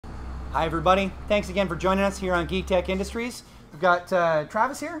Hi everybody, thanks again for joining us here on Geektech Industries. We've got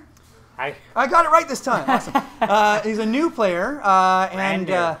Travis here. Hi. I got it right this time, awesome. He's a new player,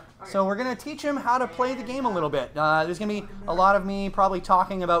 so we're going to teach him how to play the game a little bit. There's going to be a lot of me probably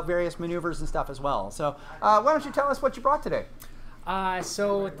talking about various maneuvers and stuff as well. So why don't you tell us what you brought today?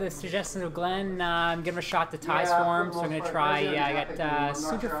 So with the suggestions of Glenn, I'm giving a shot to ties for him. So I'm going to try, I got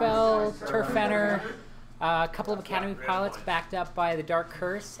Soontir Fel, Turr, Phennir, a couple of Academy pilots backed up by the Dark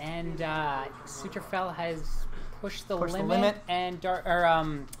Curse, and Soontir Fel has pushed the limit, and Turr,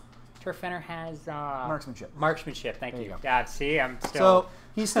 Phennir has Marksmanship. Marksmanship, thank you. See, I'm still...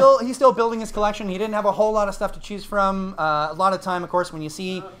 So he's still building his collection. He didn't have a whole lot of stuff to choose from. A lot of time, of course, when you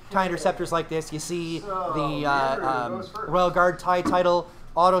see TIE Interceptors like this, you see the Royal Guard TIE title,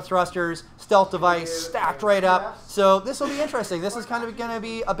 auto thrusters, stealth device stacked right up. So this will be interesting. This is kind of going to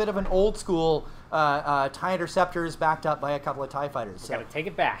be a bit of an old school TIE Interceptors backed up by a couple of TIE fighters. So. Gotta take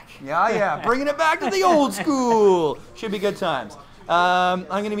it back. Yeah, bringing it back to the old school. Should be good times. I'm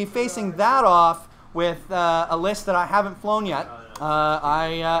going to be facing that off with a list that I haven't flown yet.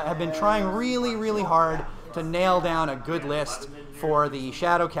 I have been trying really hard to nail down a good list for the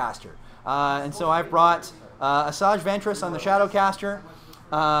Shadowcaster. And so I've brought Asajj Ventress on the Shadowcaster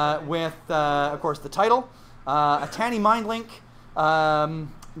with, of course, the title, Attanni Mindlink,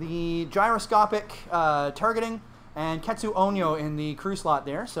 the Gyroscopic Targeting, and Ketsuo Onyo in the crew slot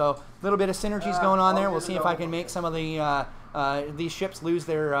there. So a little bit of synergies going on there. We'll see if I can make some of the these ships lose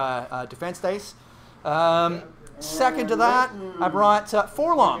their defense dice. Second to that, I brought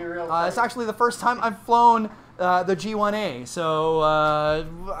Forlom. It's actually the first time I've flown the G1A, so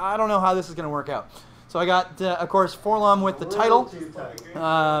I don't know how this is going to work out. So I got, of course, Forlom with the title.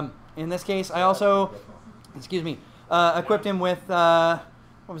 In this case, I also, equipped him with,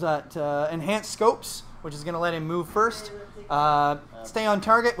 enhanced scopes, which is going to let him move first. Stay on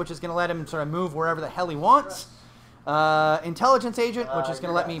target, which is going to let him sort of move wherever the hell he wants. Intelligence agent, which is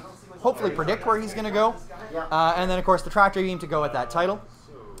going to let me hopefully predict where he's going to go. And then, of course, the tractor beam to go with that title.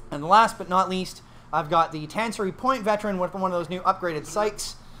 And last but not least, I've got the Tansarii Point Veteran with one of those new upgraded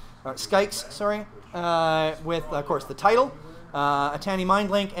Skykes, with, of course, the title, Attanni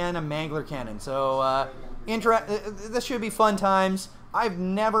Mindlink, and a Mangler cannon. So this should be fun times. I've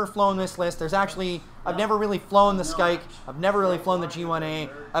never flown this list. I've never really flown the Skyke. I've never really flown the G1A.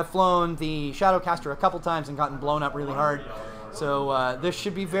 I've flown the Shadowcaster a couple times and gotten blown up really hard. So this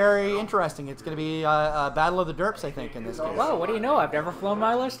should be very interesting. It's going to be a battle of the derps, I think, in this case. Well, what do you know? I've never flown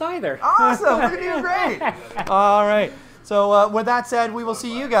my list either. Awesome! We're doing great! All right. So with that said, we will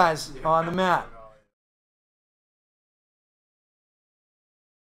see you guys on the mat.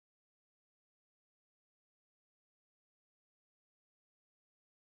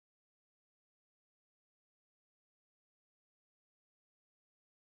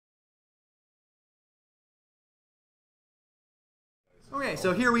 Okay,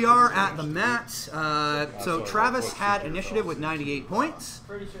 so here we are at the mat. So Travis had initiative with 98 points.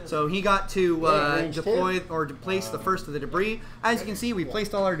 So he got to deploy or to place the first of the debris. As you can see, we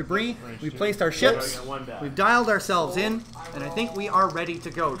placed all our debris. We placed our ships. We've dialed ourselves in, and I think we are ready to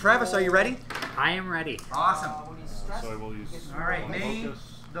go. Travis, are you ready? I am ready. Awesome. So I will use. All right, may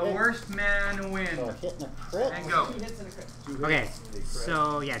the worst man win. And go. Okay,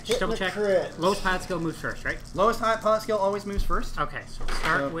 so yeah, just double check. Lowest pilot skill moves first, right? Lowest pilot skill always moves first. Okay, so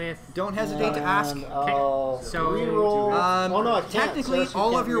start with. Don't hesitate to ask. Okay, so technically,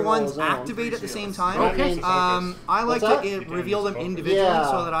 all of your ones activate at the same time. Okay. I like to reveal them individually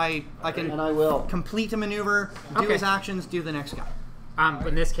so that I can complete a maneuver, do his actions, do the next guy.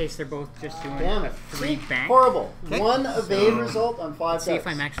 In this case, they're both just doing a 3 bank. Horrible. One evade result on 5 Let's see if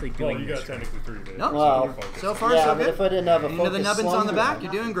I'm actually doing you this. got technically 3 evades. Nope. Well, so far, so good. If I didn't have a into the nubbins on the back,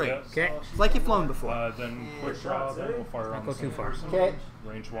 you're doing great. Okay. It's like you've flown before. Then quick draw, then we'll fire on Go too far. Okay.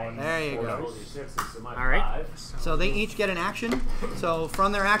 Range 1. There you go. Alright. So they each get an action. So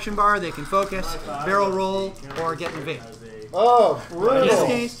from their action bar, they can focus, barrel roll, or get an evade. Oh, brutal. In this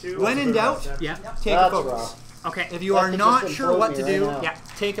case, when in doubt, take a focus. Okay. If you are not sure what to do, yeah,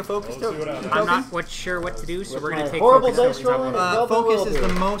 take a focus token. I'm not sure what to do, so we're going to take horrible focus dice rolling. Focus is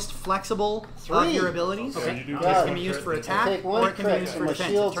the most flexible of your abilities. Okay. It can be used for attack, or it can be used for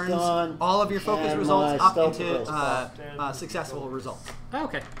defense. It turns all of your focus results up into successful results. Oh,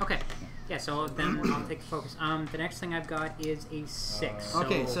 okay. Okay. Yeah, so then I'll take the focus. The next thing I've got is a 6.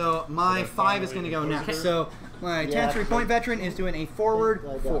 Okay, so my 5 is going to go next. Okay. So my Tansarii Point Veteran is doing a forward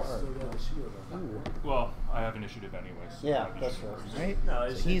 4. Well, I have initiative anyways. So yeah, that's right.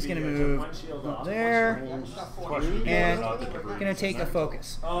 So he's going to move up there and going to take a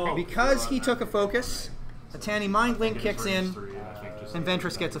focus. Because he took a focus, Attanni Mindlink kicks in, and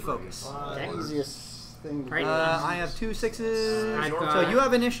Ventress gets a focus. Easiest thing to Right. do. I have 2 6s. I've So got- you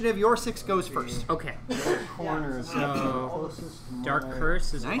have initiative. Your 6 goes first. Okay. Corner is So, closest to Dark my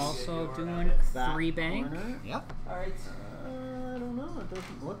Curse is Nice. also doing back 3 bank. corner. Yep. Alright. I don't know. It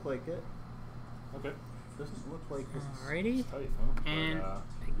doesn't look like it. Okay. Doesn't look like it's Alrighty. Tight, huh? But, And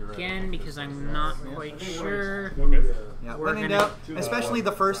you're right. again, because I'm not quite sure. Okay. Yeah. We're When in gonna- doubt, especially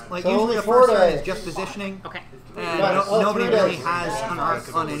the first, like So usually only the 4 first turn is dice. just positioning, Okay. and Right. Oh, nobody 3 really dice. has an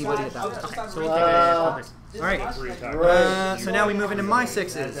arc on anybody at that point. Okay. So So, we take a focus. All right. 3 attack. right. So now we move into my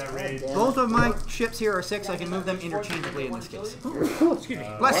 6s. Damn. Both of my ships here are 6. I can move them interchangeably in this case. Excuse me.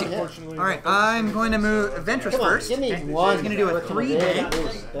 Bless you. Unfortunately, All right. I'm going to move Ventress Come on, first. give me Okay. one. He's gonna do a with 3 the bank.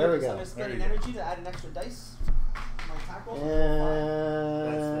 boost. There we So I'm go. gonna spend an energy to add an extra dice. My attack roll.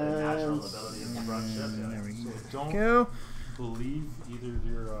 And there we go. Go. Believe either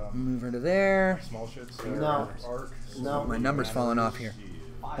your Move her to there. small ships No. arc. No. My number's falling off here.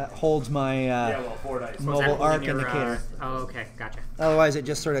 That holds my well, 4 dice. Was that mobile holding arc your, indicator. Oh, okay. Gotcha. Otherwise, it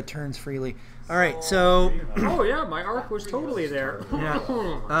just sort of turns freely. All right. So Oh, yeah. My arc was totally there.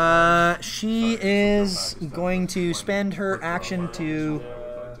 she is going to spend her action to.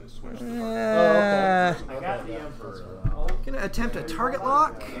 Gonna attempt a target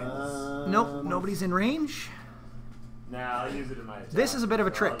lock. Nope, nobody's in range. Nah, I'll use it in my attack. This is a bit of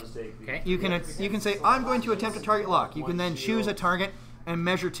a trick. I'll just take the- Okay. You can say I'm going to attempt a target lock. You can then choose a target and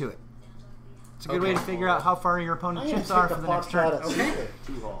measure to it. It's a good way to figure out how far your I'm opponent's gonna ships are take for a the pot next shot turn. at Okay.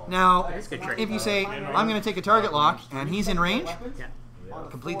 Soontir. Now, That's a good trick. if you say I'm going to take a target lock and he's in range, Yeah.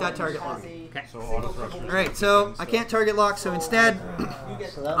 complete that target lock. Okay. So auto thrusters. All right, so I can't target lock, so instead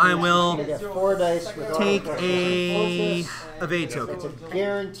So that I means will you get 4 dice with take auto a focus. evade It's token. a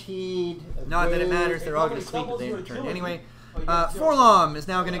guaranteed. Not that it matters; they're all going to sweep at the end of the turn anyway. Forlom is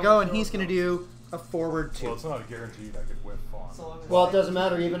now going to go, and he's going to do a forward Well, 2. it's not a guaranteed I could whip on. Well, it doesn't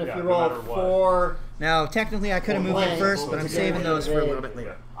matter even if Yeah, you no roll matter what. 4. Now, technically, I could have moved it first, but I'm saving those for a little bit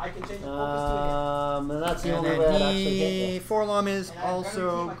later. I can change the focus And that's the And only way I'd actually then hit you. Forlom is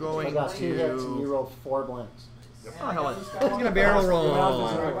also I going got 2 hits and you to. rolled 4 blanks. Oh, hell, he's going to barrel roll.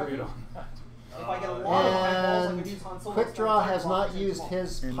 to. If I get a lot of eyeballs, I And could use Han Solo's Quick Draw has attack not lock. used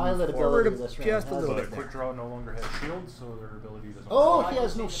his And pilot forward ability this round. just a has little he? But Quick Draw no longer has shields, so their ability doesn't. Oh, he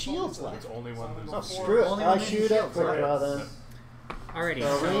has no shields left. It's only one Oh, that's screw it. Only I one shoot shield. at Quick Draw then. Alrighty.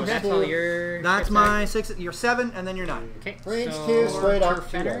 So So range that's 2. all your. That's ships my are- 6. You're 7, and then you're 9. Okay. Range so 2, straight up, Turr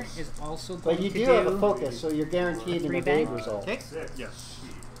 2 Fennir dice. is also going But you to do have a focus, so you're guaranteed an 3 evade bank. result. Okay. Yes.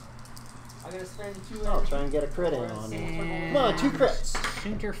 I'm gonna spend 2 I'll energy. try and get a crit in on you. And Come on, 2 crits.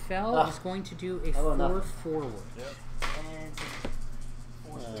 Soontir Fel Ah. is going to do a How about 4 nothing? forward.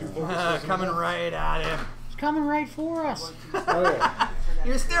 And Coming right at him. It's coming right for us. Oh, yeah.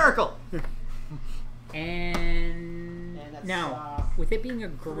 You're hysterical. And that's, now, with it being a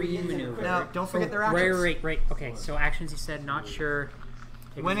green maneuver. Now, don't forget their Right, actions. right. Okay, so actions you said, not sure.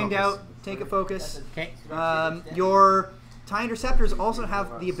 Take a When in focus. doubt, take a focus. Okay. Your TIE Interceptors also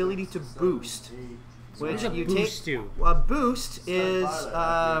have the ability to boost, which does a you boost take. do? A boost is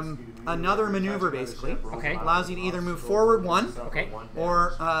another maneuver, basically. Okay. Allows you to either move forward 1 Okay.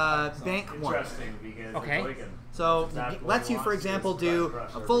 or bank 1. Interesting because Okay. it's like So it lets you, for example, do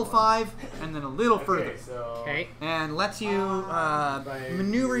a full 5 and then a little further. Okay, so Okay. And lets you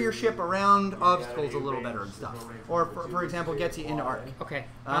maneuver your ship around obstacles a little better and stuff. Or, for example, gets you into arc. Okay.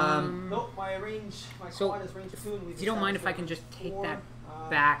 Nope, my range, my So, squad is range 2. And we've if you don't mind if I established can just take four, that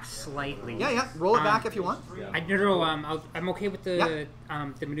back slightly. Yeah, roll it back if you want. No, I'm okay with the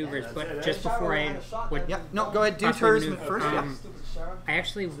the maneuvers, but just before I would, Yep, no, go ahead, do Possibly Turr's maneuver. first. Yep. Stupid sheriff. I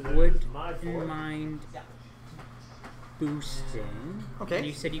actually would mind boosting. Okay. And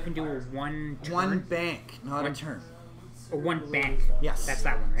you said you can do a 1 turn, One bank, not a One- turn. or 1 bank. Yes. That's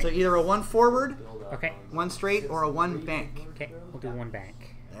that one, right? So either a 1 forward, Okay. 1 straight, or a 1 bank. Okay. We'll do 1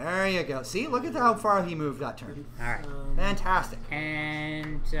 bank. There you go. See, look at how far he moved that turn. All right. Fantastic.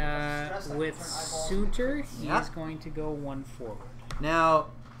 And with Soontir, he Yeah. is going to go 1 forward. Now,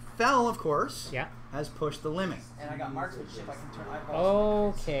 Fel, of course, Yeah. has pushed the limit. And I got marksmanship. I can turn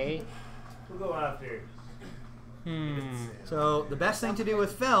eyeballs. Okay. we'll go after. So the best thing to do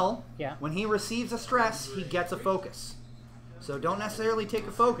with Fel, Yeah. when he receives a stress, he gets a focus. So don't necessarily take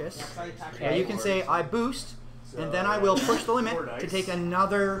a focus. I attack But you can say, I boost, and then I will push the limit to take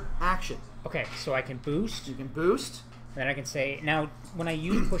another action. Okay. So I can boost. You can boost. Then I can say, now, when I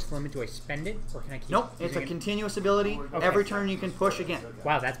use push the limit, do I spend it, or can I keep Nope, it's a using it? continuous ability. Okay. Every turn you can push again.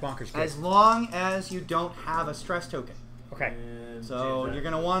 Wow, that's bonkers good. As long as you don't have a stress token. Okay. So you're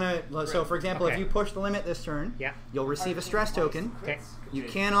going to want to, so for example, if Okay. you push the limit this turn, Yeah. you'll receive a stress token. Okay. You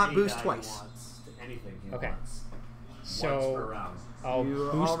cannot boost twice. Anything he Okay. wants. Once per So, round. I'll You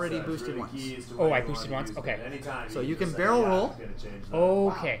boost. already boosted once. Oh, I boosted once? Okay. So you can barrel roll.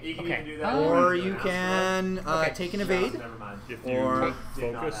 Okay. Okay. Or you can take an evade. If you Or-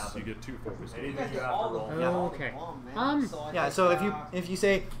 focus, you get 2 focus. You guys get all the Okay. Yeah, so if you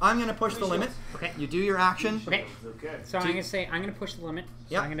say I'm gonna push the limit, Okay. you do your action, Okay. So I'm gonna say I'm gonna push the limit. So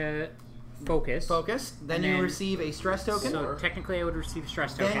Yep. I'm gonna focus. focus, then And you then- receive a stress token. So technically, I would receive a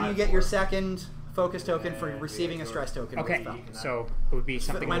stress token. Then you get your second focus token for receiving a stress token. with Okay. Fel. So it would be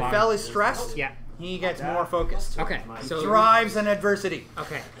something When along. Fel is stressed, Yeah. he gets more focused. Okay. So Thrives in adversity.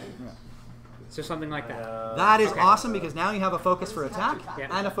 Okay. So something like that. That is Okay. awesome because now you have a focus for attack Yeah.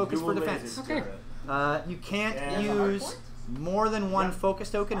 and a focus for defense. Okay. You can't use more than one focus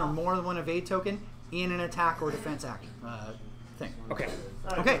token or more than one evade token in an attack or defense action thing. Okay.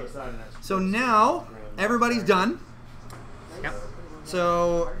 Okay, so now everybody's done. Yep.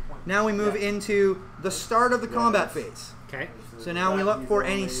 So now we move into the start of the combat phase. Okay. So now we look for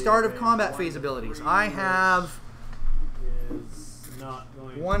any start of combat phase abilities. I have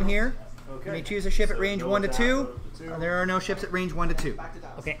one here. You may choose a ship at range 1 to 2. There are no ships at range 1 to 2.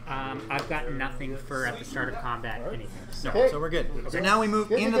 Okay. I've got nothing for at the start of combat anything. So Okay. So we're good. So now we move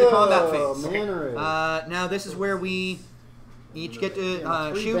Good to into the combat go, phase. Mannery. Now this is where we each get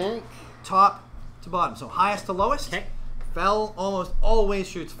to Three shoot bank. top to bottom. So highest to lowest. Okay. Fel almost always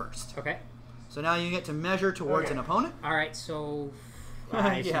shoots first. Okay. So now you get to measure towards an opponent. All right. So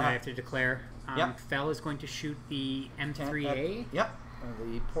I assume Yeah. I have to declare. Yep. Fel is going to shoot the M3A. Yep.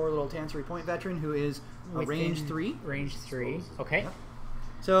 The poor little Tansarii point veteran who is a range within 3. Range 3. Okay. Yep.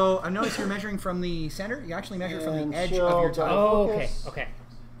 So I've noticed you're measuring from the center. You actually measure from And the edge show of your the- tile. Oh, okay. Focus. Okay.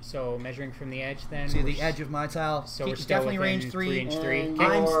 So measuring from the edge, then. See we're the edge of my tile. So we're It's still definitely within range 3. range 3. And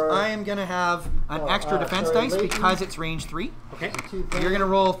Okay. your- I am gonna have an extra defense sorry, dice Leighton. because it's range 3. Okay. Two So you're gonna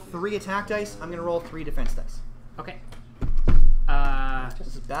roll 3 attack dice. I'm gonna roll 3 defense dice. Okay. This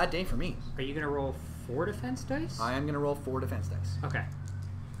is a bad day for me. Are you gonna roll 4 defense dice? I am gonna roll 4 defense dice. Okay.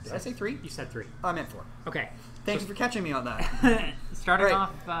 Did I say 3? You said 3. I meant 4. Okay. Thank you for catching me on that. Starting Right.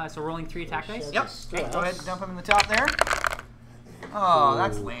 off, so rolling 3 attack dice. Yep. Okay, go ahead and dump him in the top there. Oh,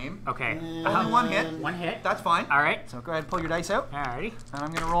 that's lame. Okay. Only 1 hit. 1 hit. That's fine. All right. So go ahead and pull your dice out. Alrighty. And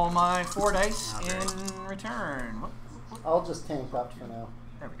I'm going to roll my 4 dice in return. Whoop. I'll just tank up for now.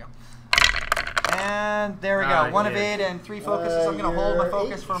 There we go. And there we go. 1 yeah. evade and 3 focuses. I'm going to hold my you're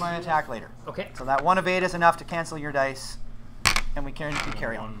focus 8. for my attack later. Okay. So that 1 evade is enough to cancel your dice. And we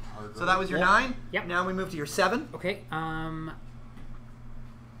carry on. So that was your 9. Yep. Now we move to your 7. Okay. I'm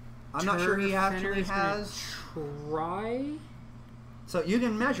not sure he actually Fennir's has. gonna try. So you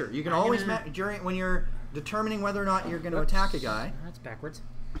can measure. You can I'm always gonna- during when you're determining whether or not you're going to attack a guy. That's backwards.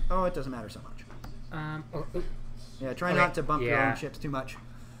 Oh, it doesn't matter so much. Oh, Yeah, try Okay, not to bump your yeah. own ships too much.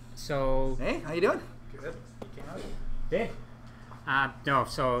 so. Hey, how you doing? No.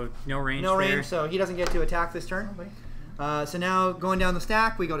 So no range. No there. range, so he doesn't get to attack this turn. So now going down the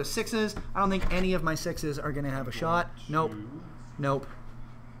stack, we go to 6s. I don't think any of my 6s are going to have a shot. Nope. Nope.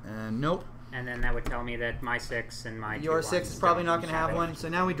 And nope. And then that would tell me that my 6 and my Your 2 6 ones is probably don't not going to have it. one. So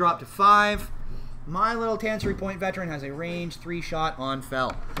now we drop to 5. My little Tansarii point veteran has a range 3 shot on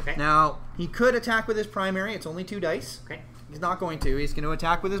Fel. Okay. Now, he could attack with his primary. It's only 2 dice. Okay. He's not going to. He's going to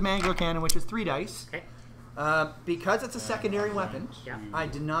attack with his Mangler Cannon, which is 3 dice. Okay. Because it's a secondary weapon, Yeah. I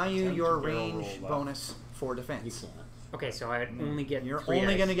deny you your range bonus for defense. Okay. So I only get. You're 3 only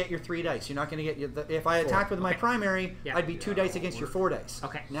dice. going to get your 3 dice. You're not going to get your, if I attacked with my Okay. primary, Yeah. I'd be 2 dice against your 4 dice.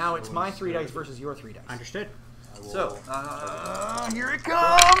 Okay. Now it's my 3 dice versus your 3 dice. Understood. So, here it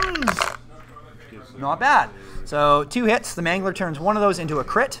comes! Not bad. So, 2 hits. The Mangler turns one of those into a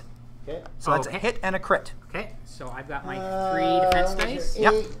crit. Okay. So that's a Okay. hit and a crit. Okay. So I've got my 3 defense dice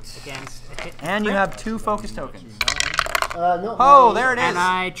Yep. 8. against a hit. And you crit. have 2 focus tokens. No. Oh, my- there it is. And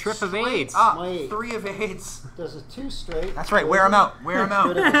I trip evades. Ah, My 8. 3 evades. Does a 2 straight. That's right. Wear them out. Wear them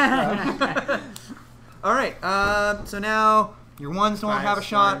out. Critical All right. So now your 1s don't have a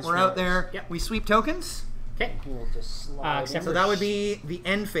shot. We're out there. Yep. We sweep tokens. Okay. We'll just slide Except in. So that would be the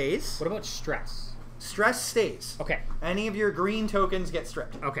end phase. What about stress? Stress stays. Okay. Any of your green tokens get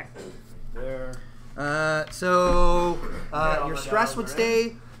stripped. Okay. Your stress would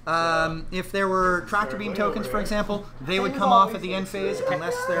stay. If there were tractor beam tokens, for example, they would come off at the end phase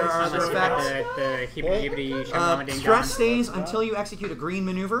unless there are other Unless you have effects. the hibbity shamama ding Stress dong. stays until you execute a green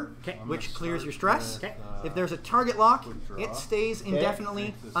maneuver, Okay. which clears your stress. Okay. If there's a target lock, it stays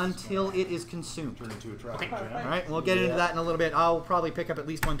indefinitely until it is consumed. All right, we'll get into that in a little bit. I'll probably pick up at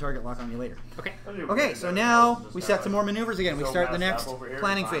least 1 target lock on you later. Okay. Okay, so now we set some more maneuvers again. We start the next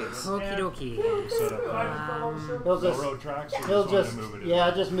planning phase. Okie dokie. He'll just, Railroad tracks, or he'll just wanna just, move it in? yeah,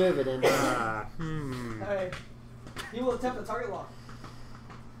 just move it in. Hey, he will attempt a target lock.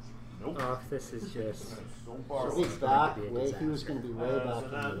 Oh, this is just. So he's back. Way, he was going to be way back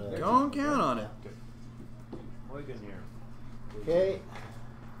into there. Don't count on it. Okay.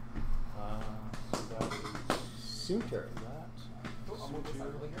 Soontir.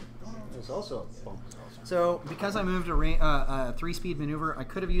 There's also a bump. So, because I moved a 3-speed maneuver, I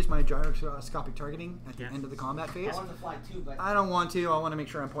could have used my gyroscopic targeting at the end of the combat phase. I wanted to fly too, but I don't want to. I want to make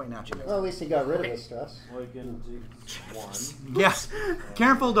sure I'm pointing at you. Well, at least he got rid of his stress. Yes.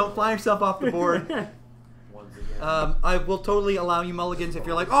 Careful, don't fly yourself off the board. I will totally allow you mulligans if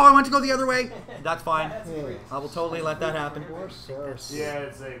you're like, oh, I want to go the other way. That's fine. I will totally let that happen. Yeah,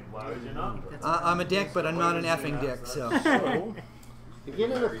 it's like, why would you not? I'm a dick, but I'm not an effing dick, so. So,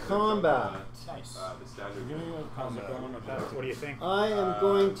 beginning of combat. What do you think? I am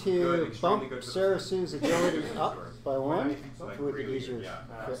going to bump Sarasu's agility up by 1 to make it easier.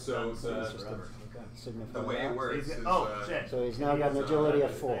 So the way it works is, So he's now got an agility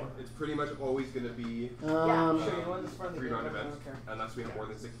of 4. it's pretty much always going to be yeah, sure, you want this front 3-round event, unless we have more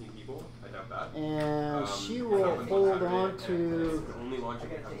than 16 people. I doubt that. And she will hold on to. Only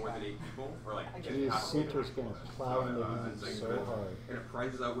launching if you have more than 8 people, or like Geez, Soontir's going to plow into him so hard. and it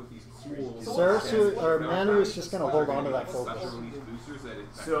prizes out with these cool Sarasu, or Manu is just going to hold on to that focus. special release boosters that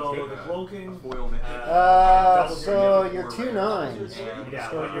it's So the cloaking. foil mix. So you're 2 9s. Yeah,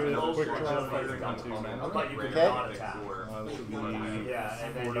 Start but your you're quick quick draw fighter on 2 mana. I thought you could Okay. not attack. This would be Yeah,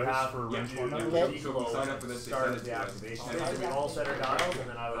 and then 4 you dice have for to range do 1. Okay. So we sign up for this, they start send of it the to us. activation. So we all set our dials, and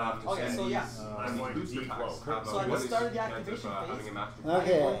then I would have to Okay, send so these. yeah. I'm going to Booster packs decloak. have So at the one start of the chance activation having phase, a master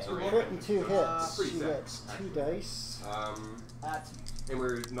Okay, crit and 2 hits. pretty She set. gets 2 dice. And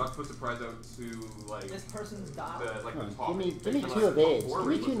we're not supposed to prize out to like this person's dial. the like the top. Give me 2 evades. Give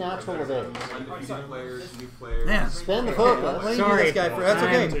me 2 natural evades. Undefeated players, new players. Man. Spend the Let focus. me do this guy for. That's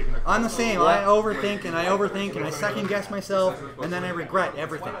okay. I'm the same. I overthink and I overthink and I second guess myself and then I regret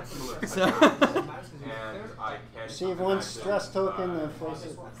everything. So. And I can Receive 1 stress token, then face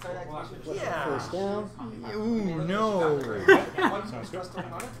it Yeah. face down. Ooh, no.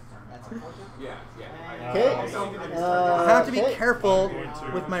 Yeah. Okay. I have to be careful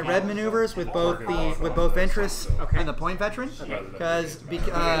with my red maneuvers with both Ventress and the point veteran, because the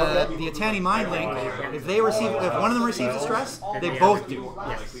Attanni Mindlink, if one of them receives a stress, they both do.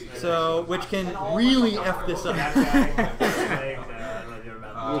 So, which can really f this up. You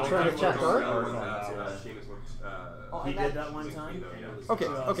trying to check art? He did that one time. Okay,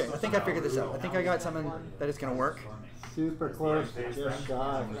 I think I figured this out. I think I got something that is going to work. Super close, just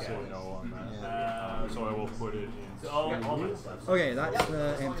shy. Say no on that. So I will put it in. Okay, that's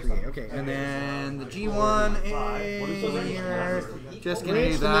M3. Okay, and then the G1 is here. Just gonna do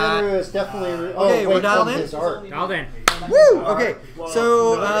Range commander that. is definitely. Okay, we're dialed in? His art. Dialed in. Woo! Okay,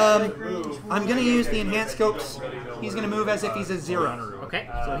 so I'm gonna use the enhanced scopes. He's gonna move as if he's a 0. Okay.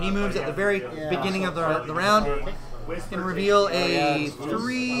 So he moves at the very beginning of the round. Can reveal a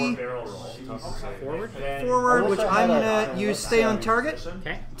 3 forward, which I'm gonna use stay on target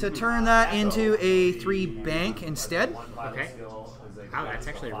to turn that into a 3 bank instead. Okay. Wow, that's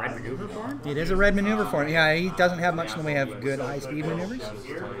actually a red maneuver for him? It is a red maneuver for him. Yeah, he doesn't have much in the way of good high-speed maneuvers.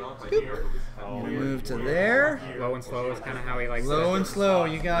 Scoop. Move to there. Low and slow is kind of how he likes Low and slow,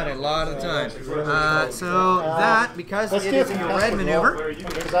 you got it a lot of the time. So that, because it is a red maneuver,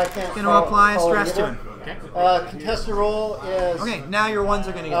 Because I can't going to apply a stress to him. Contested roll is. Okay, now your ones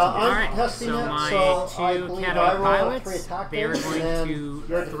are going to get I'm Alright, contesting so it, my so I 2 believe Cato I roll 3 pilots, attack they're dice, going and to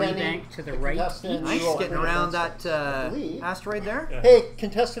you're 3 defending bank to the the right. contestant. Nice, You roll getting 3 around against that it. Believe. asteroid there. Hey,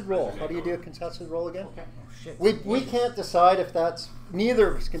 contested roll. How do you do a contested roll again? Shit. We can't decide if that's. Neither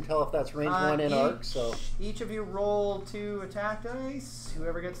of us can tell if that's range 1 in arc. So Each of you roll 2 attack dice.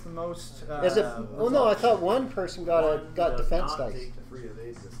 Whoever gets the most. is it? Oh no, I thought one person got defense dice.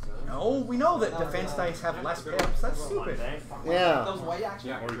 No, we know that defense dice have less pips. That's stupid. Yeah. Those white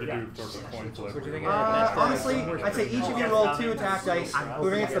action. Or you could do sort of coin flip. What do you think? Honestly, I'd say each of you roll 2 attack dice.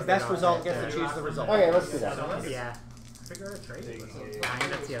 Whoever gets the best result gets to choose the result. Okay, let's do that. Yeah. That's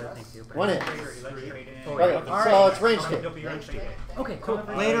the other thing too. 1 hit. Oh, Okay, yeah. so it's range 2. Okay, cool.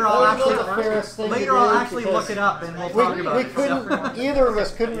 Later, I'll the fairest thing actually to do actually because look it up and we'll talk about We it. couldn't. Either of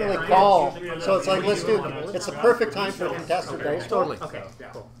us couldn't really call. So it's like let's do. It's the perfect time for contested dice. Totally. Okay,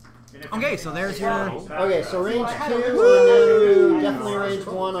 cool. Okay, so there's your. Okay, so range 2, and then we definitely range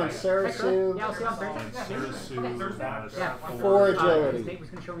 1 on Sarasu. Yeah, I'll see you on Thursday. Sarasu has Yeah. 4 agility. Nate was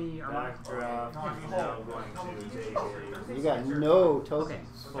going to show me armor. You got no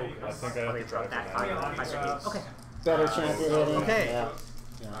tokens. I think I have to try for that. Okay. Better chance of hitting. Okay. Yeah.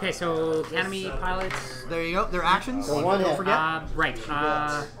 Okay, so Academy pilots. There you go. Their actions. So 1 Don't hit. forget. Right.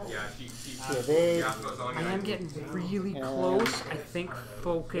 Yeah, she She evade. I am getting really close. I think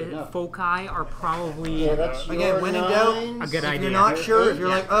foci are Yeah, probably that's your Again, when in doubt, nines. a good if idea. you're not sure, if you're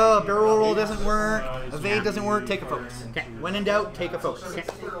like, oh, barrel roll doesn't work, evade doesn't work, take a focus. Okay. When in doubt, take a focus. Okay.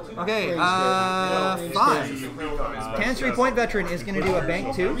 Okay, 5. Tansarii Point Veteran is going to do a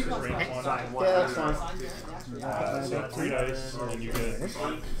bank 2. Yeah, that's fine. So 3 dice, and then you get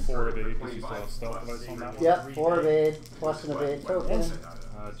 4 evade because you still have stealth device on that one. Yep, 4 evade, plus an evade token.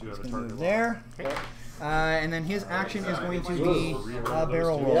 Do you have a target? There. And then his action is going to be a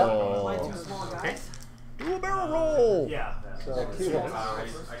barrel roll. Okay. Do a barrel roll. Yeah. So 2 hits.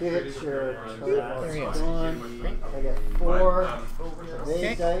 2 hits your There he is. I get 4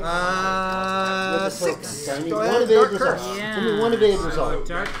 Okay. evade dice. 6. I need Go 1 ahead, evade Dark result. Curse. Yeah. Give me 1 evade result.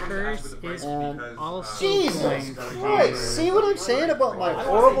 Dark Curse is And also Jesus going Christ! See what I'm saying about my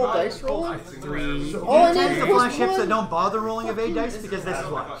horrible dice rolling? 3. All I Tends needed to was fly ships that 1. don't bother rolling evade dice because this is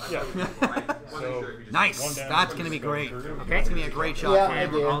why. So Nice. That's going to be great. Okay. That's going to be a great shot. Yeah. And I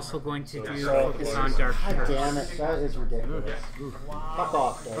we're do. also going to do focus on Dark God Curse. damn it, that is ridiculous. Fuck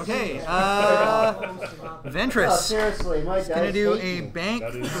off, guys. Okay, Oh, Ventress seriously, my dice going to do hate a me. bank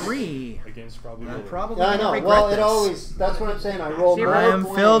That is 3. against probably I'm roll. probably Yeah, I going to know. regret Well, this. it always, that's what I'm saying. I roll more I am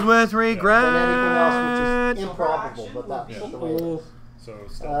points filled with than regret. anything else, which is improbable, but that's the way it is. So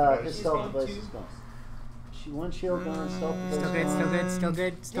stealth His device. stealth device is gone. One shield gone, stealth device Still good, gone. still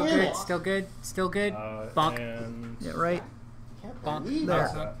good, still Damn good, it. still good, still good. Bonk. And Yeah, right. Can't Bonk. believe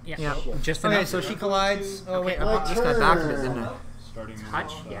There. that. Yeah. Yeah. Just Okay, enough. so she collides. Oh, wait, My I just got back to it, turn. didn't I? starting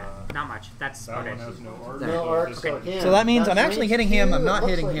Touch? with, Yeah, not much. That's that about one it. has no arc. No arc, so Okay. again, So that means that's I'm actually range hitting him, 2. I'm not It looks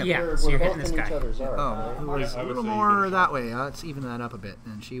hitting like him. Yeah, we're so you're both hitting this in each guy. other's arc, Oh, right? who was I a would little say you more get that way. Let's even that up a bit.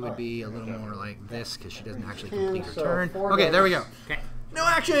 And she would be a little more like this because she doesn't actually complete her So turn. 4 Okay, there we go. dice. Okay. No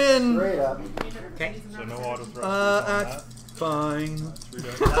action! Straight up. Okay. So no auto thrusters That's on fine. that. 3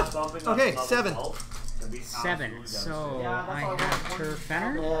 dice. That's bumping up Okay, level 7. 12. Can be 7. absolutely So Yeah, I have Turr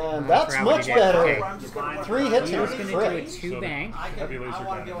Fennir. And that's forgot what much he did. better. Okay. 3 hits He and was a going to do a crit. 2 bank. Heavy laser I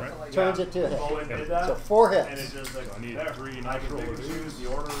want to be cannon, able right? to like Turns it to a Go hit. and did that. So 4 And hits. it's just like, I need there. 3 I can natural pick and orders. choose the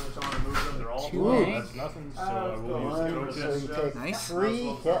order that's on to move them. They're all Two blue. bank. That's nothing, so I will use the 1, so focus. you take Nice. 3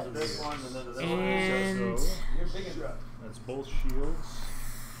 hits. This one and then to this And So You're big and dry. that's both shields.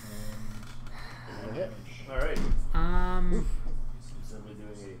 And hit. one. All right. Simply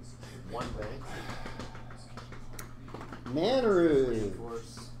doing a 1 bank. Manaru.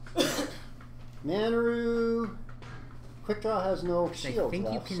 Force. Manaru. Quick draw has no I shield think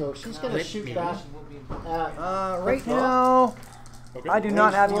you left, can so she's going to clip shoot me. back at Right now, okay. I do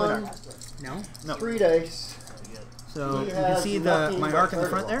not have you in one, arc. no? No. 3 dice. So He you can has see nothing my but arc in the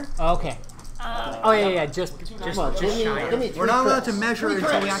target front there. Okay. Oh yeah, just Come on, give me, shy give me of. 3 We're not allowed to crits. measure 3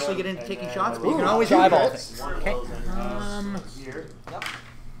 until we crits. actually get into taking shots, but you Ooh, can always 2 eyeball crits. things. One of Okay. those enemies here.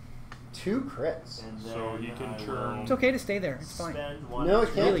 2 crits. And So then he can I turn. will It's okay to stay there. It's fine. spend 1. No, it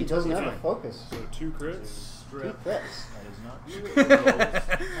can't. Really He doesn't totally have a fine. focus. So 2 crits. 2 Strip. crits.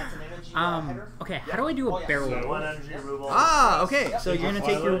 Okay, how do I do a barrel So- roll? 1 energy removal. Ah, okay. So you're gonna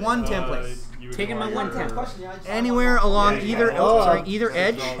take your 1 template Taking my 1 template. anywhere along either either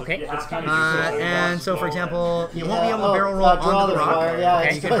edge. Okay. And so, for example, you won't be able to Oh, barrel roll draw onto the the rock. fire. Yeah, Okay,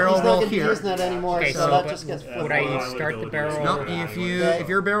 he's you can not- barrel he's not roll gonna be here. using that anymore, Okay, so so that just gets would I start the barrel? No, if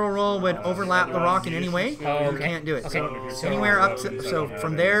your barrel roll would overlap the rock in any way, you okay. can't do it. Okay. So anywhere up to, so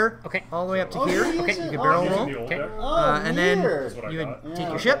from there Okay. all the way up to Oh, here, he you is could it? barrel Oh, roll. Okay. And then weird. you would Yeah. take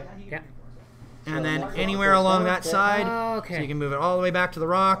your ship, Yeah. and then anywhere along that side, Okay. so you can move it all the way back to the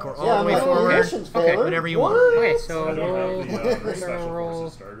rock or all Yeah, the way my forward. animation's Okay. failing. Whatever you want. What? Okay, so I don't roll have the barrel special roll.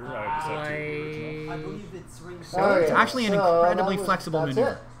 forces starter. I just have 2 I original. believe it's rings. Okay, It's actually an so incredibly that was- flexible that's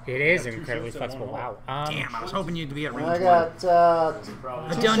maneuver. It is incredibly flexible. Wow. Damn, I was hoping you'd be at I range 1. got I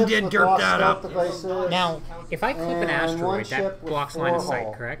two done ships did with derp lost that stealth up. devices. Now, if I clip an And asteroid, one that ship with blocks line of 4 sight,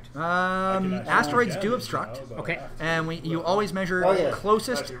 hull. correct? Asteroids do obstruct, Okay. and you always measure Oh, yeah.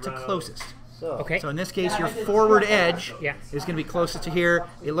 closest to closest. So, Okay. So in this case, your forward edge Yeah. is going to be closest to here.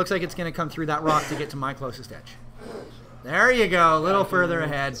 It looks like it's going to come through that rock to get to my closest edge. There you go, a little further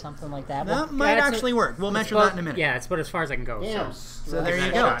ahead. Something like that. That might that's actually work. We'll measure about- that in a minute. Yeah, it's about as far as I can go. damn. So there you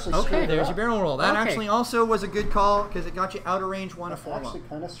That's go. actually Okay, screwed her there's up. your barrel roll. That Okay. actually also was a good call because it got you out of range 1 of That 4 actually long.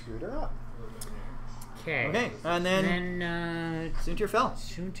 kind of screwed her up. Okay. Okay, and then Then Soontir Fel.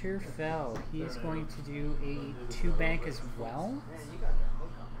 Soontir Fel. He's going to do a 2 bank as well.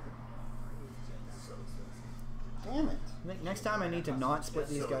 Damn it. I think next time I need to not split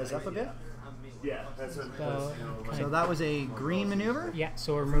these guys up a bit. Yeah, that's what So, So that was a green maneuver. yeah,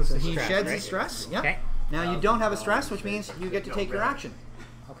 so it removes the He stress, sheds right? the stress. Yep. Okay. Now you don't have a stress, which means you get to take your action.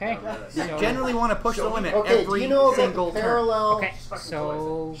 Okay. You So, generally want to push the limit Okay, do every you know about single the turn. parallel okay.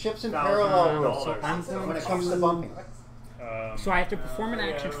 So ships and parallel rules so I'm when going it comes to bumping? So I have to perform an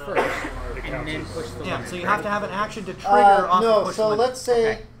action first, and then push the Yeah, limit. so you have to have an action to trigger off the No, push so limit. let's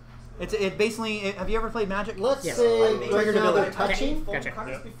say, Okay. It basically. Have you ever played Magic? let's Yes. say Triggered right now they're ability. touching.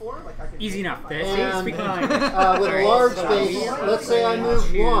 Gotcha. Before, like I could Easy enough. And Speak the language. with a large base, let's say I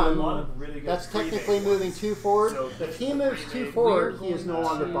move one, that's technically moving 2 forward. If he moves 2 forward, he is no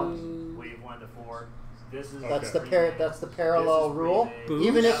longer bumping. Wave 1 to 4. This is That's the parallel rule. Boost.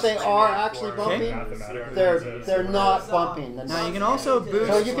 Even if they are actually bumping, they're not bumping. Now you can also boost.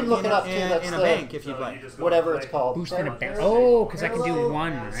 So you can look it up too. That's in a the- bank if you'd like. whatever it's called. Boost in a bank. Oh, because I can do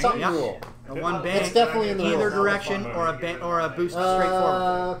one, right? Something Yeah. rule. A one bank, It's definitely in the either rules. direction, or a boost straight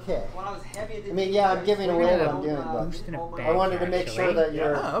forward. Okay. When I was heavy, I mean, yeah, I'm giving away what I'm doing, Boost in a but bank. I wanted to make sure that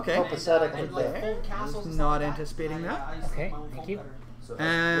you're Oh, okay. copacetic with Okay. that. Not anticipating that. Okay, thank you.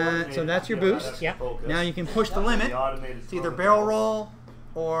 So that's your boost. Yeah. Now you can push the limit. It's either barrel roll,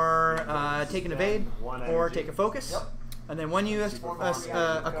 or take an evade, or take a focus. And then when you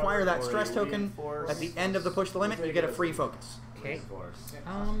acquire that stress token at the end of the push the limit, you get a free focus. Okay.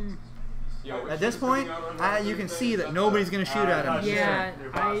 At this point, you can see that nobody's going to shoot at him. Yeah,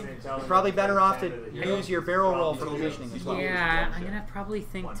 You're probably better off to use your barrel roll for positioning as well. yeah, I'm gonna probably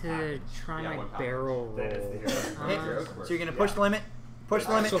think to try my barrel roll. Okay, so you're going to push the limit. Push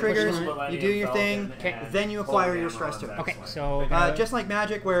the limit So push the triggers, limit. you do your thing, Okay. then you acquire your stress token. Okay, so Just like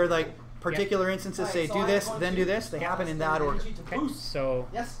Magic, where like particular instances say do this, then do this, they happen in that order. okay, so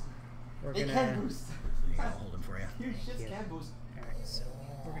Yes, we're they gonna. can boost. I'll hold them for you. Your shits can boost. Alright, so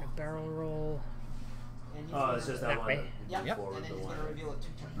we're gonna barrel roll. And he's Oh, gonna- it's just That that one. way. Yep. Yep. And then he's going to reveal it 2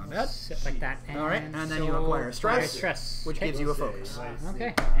 times. Not bad. Sit like that. All right, and then you so acquire a stress, stress, which okay. gives you a focus.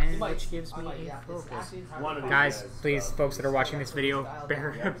 Okay, He and might- which gives I me might, a yeah, it's focus. actually entirely One of these Guys, guys, please, folks that are watching this video,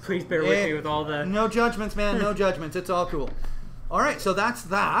 please bear with me with all the. No judgments, man. No judgments. It's all cool. All right, so that's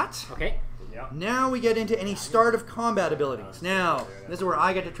that. Okay. Now we get into any start of combat abilities. Now, this is where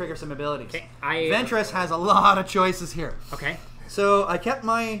I get to trigger some abilities. Okay. Ventress has a lot of choices here. Okay. So I kept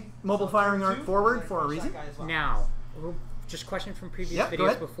my mobile firing arc forward for a reason. Now, just question from previous Yep, go videos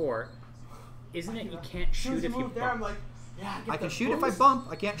ahead. before. Isn't it you can't shoot if you bump? I can shoot if I bump.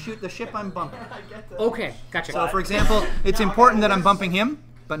 I can't shoot the ship I'm bumping. Okay, gotcha. So, for example, it's important that I'm bumping him,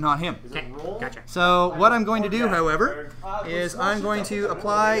 but not him. Okay, gotcha. So what I'm going to do, however, is I'm going to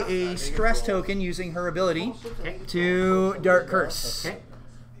apply a stress token using her ability to Dark Curse, Okay.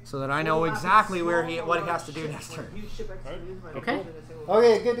 so that I know exactly what he has to do next turn. Okay.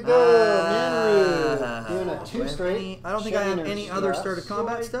 Okay, good to go. Manru. Doing a 2 straight. I don't think I have Shedding any her other stress. start of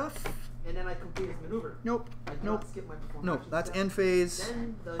combat stuff. And then I complete his maneuver. Nope. I do Nope. not skip my performance Nope. action That's step. end phase.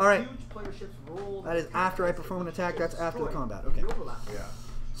 Then the All right. huge player ships roll That is after I perform an attack. That's after the combat. in Okay. the overlap.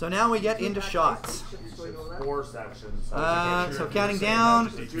 So now we get into shots. Ships going over that. 4 sections. So counting down,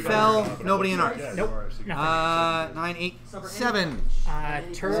 Fel, nobody in arc. Nope. Nothing. 9, 8, 7.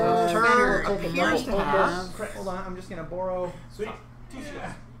 Turr. Turr Take a appears to double have. focus. Hold on, I'm just gonna borrow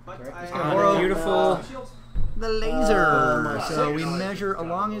But borrow Beautiful. the laser. So we measure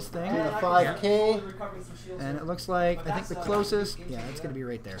along his thing, Doing a 5K. and it looks like I think the closest. Yeah, it's gonna be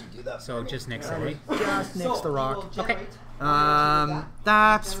right there. So just next to it. Just next to the rock. Okay.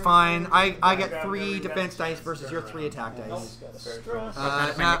 That's fine. I get 3 defense dice versus your 3 attack dice. Not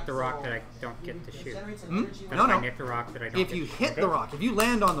if I Now, nick the rock that I don't get to shoot. no, If I no. nick the rock that I don't If get you to hit the rock, if you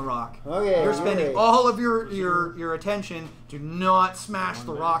land on the rock, Okay, you're spending alright. all of your attention to not smash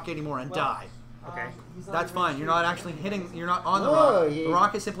the rock anymore and die. Okay. That's fine. You're not actually hitting. You're not on the Oh, rock. he- The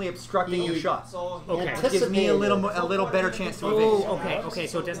rock is simply obstructing your he- shot. Okay. Which gives me a little better chance to evade. Oh, okay, okay,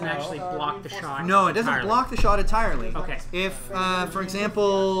 so it doesn't actually block the shot. No, it doesn't entirely. block the shot entirely. Okay. If, for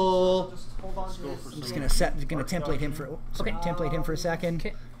example, I'm just gonna template him for. Okay. Template him for a second.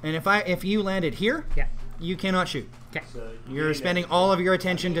 Okay. And if you landed here, Yeah. you cannot shoot. Okay. You're spending all of your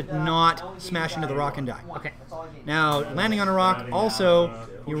attention to not smash into the rock and die. Okay. Now, landing on a rock, also,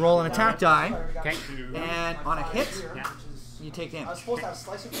 you roll an attack die, Okay. and on a hit, Yeah. you take I was damage. supposed to have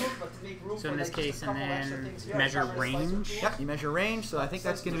slicer tools, but to make room So for in this like, just case, a and couple extra then things here, I measure got my slicer range. tool. Yep, you measure range, so I think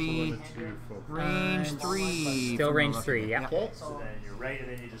that's going to be range 3. Still from range the- 3, yeah. Okay. So then you're right, and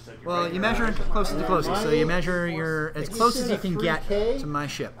then you just took your Well, right you and measure left. closest to closest, so you measure your as close as you can get 3K? to my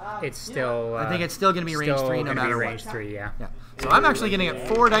ship. It's still. I think it's still going to be range 3 no gonna be matter range what. 3, yeah. Yeah. So I'm actually going to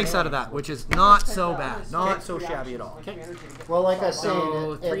get 4 dice out of that, which is not so bad, not so shabby at all. Well, like I was saying,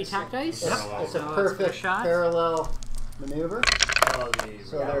 So 3 it's attack dice. it's a So it's a perfect shot. parallel maneuver. Oh, the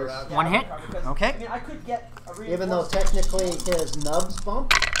So there's, One hit. Okay. I mean, I could get a even though technically his nubs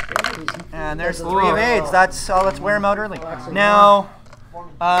bump, And there's Doesn't 3 work. evades. Let's wear him out early. Now,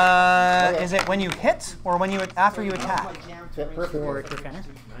 Is it when you hit or when you after you attack? For Phennir.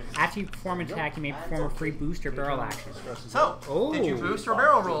 After you perform an attack, you may perform a free boost or barrel action. So, did you boost or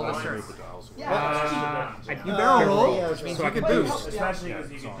barrel roll this turn? I You barrel roll, which means so you I could can boost. boost.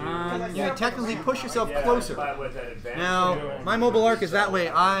 You can technically push yourself closer. Now, my mobile arc is that way.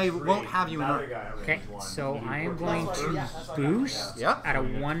 I won't have you in arc. Okay, so I am going to boost Yep. at a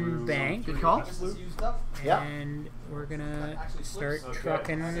 1 bank. Good call. And we're gonna start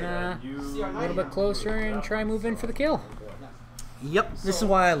trucking a little bit closer and try move in for the kill. Yep. This is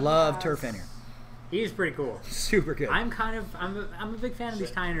why I love Turr Phennir. He's pretty cool. Super good. I'm a big fan of these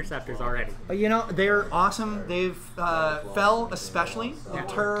TIE Interceptors already. You know, they're awesome. They've, Fel especially, and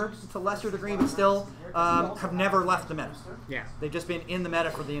Turr to a lesser degree, but still, have never left the meta. Yeah. They've just been in the meta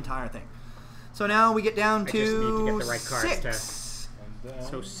for the entire thing. So now we get down I just need to to get the right cards 6.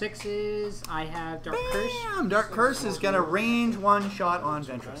 So 6 is, I have Dark Curse. Bam! Dark Curse is got a range 1 shot on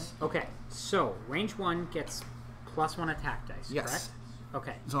Ventress. Okay, so range 1 gets +1 attack dice, Yes. correct?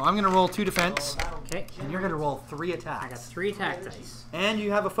 Okay. So I'm going to roll 2 defense, Okay. and you're going to roll 3 I got attacks. 3 attack dice. And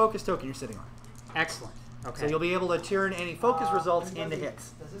you have a focus token you're sitting on. Excellent. Okay. So you'll be able to turn any focus results into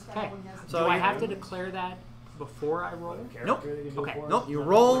hits. Okay. So Do I you- have to declare that before I roll? Nope. Okay. Nope. You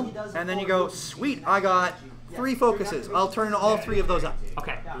roll, and then you go, sweet, I got 3 focuses. I'll turn all 3 of those up.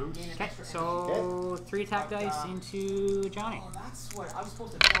 Okay. Okay. So 3 attack dice into Johnny. That's what I was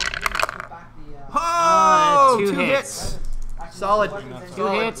supposed to put back the. Oh! 2 2 hits. Solid. 2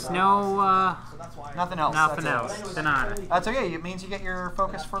 Solid. hits, no, Nothing else. nothing That's it. else. Banana. That's okay. It means you get your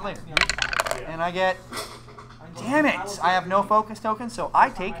focus for later. And I get... Damn it! I have no focus tokens, so I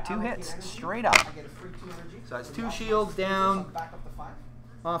take 2 hits straight up. So that's 2 shields down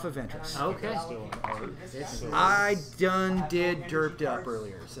off of Ventress. Okay. I done did derped up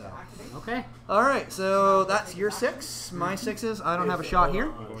earlier, so... Okay. Alright, so that's your 6. My 6s. I don't have a shot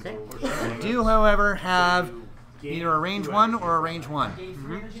here. Okay. I do, however, have either a range 1 or a range 1.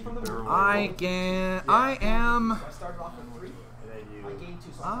 I am...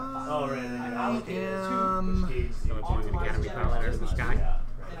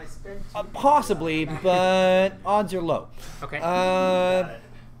 Possibly, but odds are low. Okay.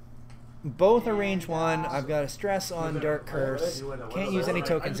 Both are range 1. I've got a stress on Dark Curse. Can't use any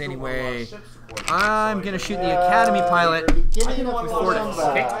tokens anyway. I'm going to shoot the Academy pilot Beginning of with 4 dice.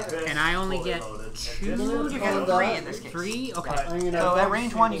 Okay. And I only get 2 You get 3 in this case. 3? Okay. So at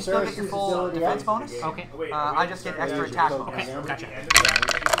range 1, you still get your full defense bonus. Okay. I just get extra attack bonus. Okay.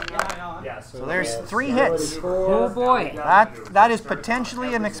 Gotcha. So there's 3 hits. Oh boy. That is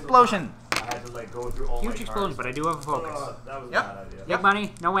potentially an explosion. Huge explosion, but I do have a focus. Yep. Big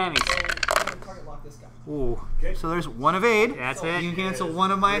money, no whammies. Ooh. So there's 1 evade. That's it. You cancel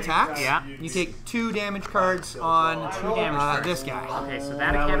 1 of my attacks. Yeah. You take 2 damage cards on 2 damage cards. this guy. Okay, so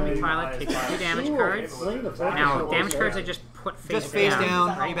that Academy pilot takes 2 damage cards. Now, damage cards I just put face Just face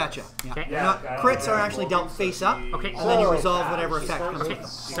down. right? You betcha. Yeah. Okay. Crits are actually dealt face up. Okay. And then you resolve whatever effect comes with them.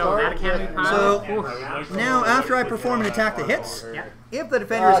 So that Academy So pilot. now, after I perform an attack that hits, Yeah. if the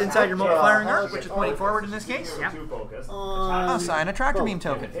defender is inside your mobile firing arc, which is pointing forward in this case, Yeah. assign a tractor beam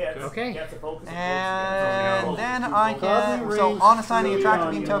token. Okay. And then I can, so on assigning a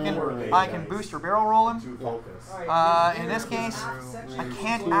tractor beam token, I can boost or barrel roll him. In this case, I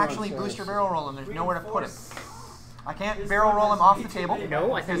can't actually boost or barrel roll him. There's nowhere to put him. I can't barrel roll him off the table,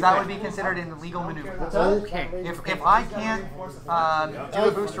 No, I think because that would be considered an illegal maneuver. Okay. If I can't do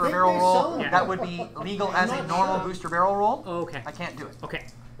a booster or barrel roll, that would be legal as a normal booster barrel roll. Okay. I can't do it. Okay.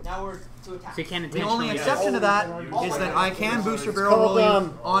 Now we're to attack. So you can't The only intentionally. exception to that is that I can booster barrel roll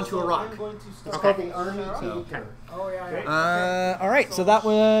you onto a rock. It's called the Army Teacher. Alright, so that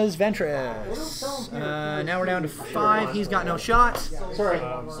was Ventress. Now we're down to 5. He's got no shot. Sorry.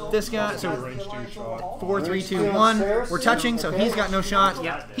 This guy, so 4, 3, 2, 1. We're touching, so he's got no shot.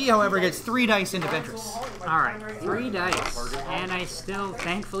 He, however, gets 3 dice into Ventress. Alright, 3 dice. And I still,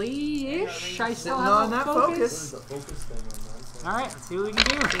 thankfully-ish, I still Sitting have on a that focus. focus. Alright, let's see what we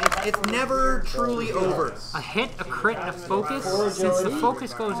can do. It's never truly over. A hit, a crit, and a focus. Since the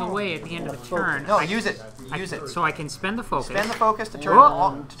focus goes away at the end of the turn, No, use it. Use it. so I can spend the focus. Spend the focus to turn Whoa.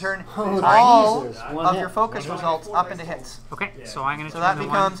 all of your focus results up into hits. Okay, so I'm going to So turn that the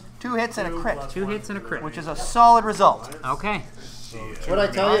becomes 2 hits and a crit, 2 hits and a crit. which is a solid result. Okay. What I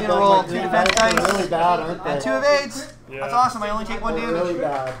tell you I'm gonna roll about 2 my defense green dice, they're dice really bad, aren't they? and 2 evades. Yeah. That's awesome. I only take 1 Really damage.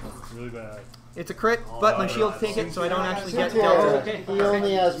 bad. Really bad. It's a crit, but my shields take it, so I don't actually get dealt. Soontir, he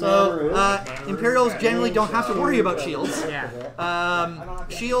only has So, Manaroo. Imperials generally don't have to worry about shields. Yeah.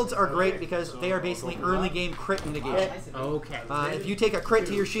 Shields are great because they are basically early game crit negation. Okay. If you take a crit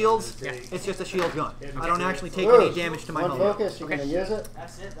to your shields, it's just a shield gone. I don't actually take Ooh, any damage to my one helmet. focus, you're going to use it?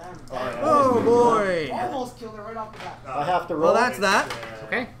 That's it, then. Oh boy! Almost killed it right off the bat. I have to roll. Well, that's that.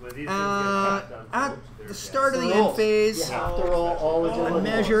 Okay. At the start of the Roll. end phase, You have to roll all legitimate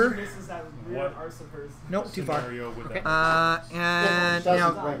measure. Misses that weird arse of hers. Nope, too far. Scenario with Okay. that. And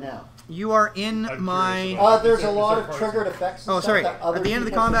Doesn't now right now. you are in I'm my. curious about- There's a lot of triggered effects. And Oh, stuff sorry. that other At the end of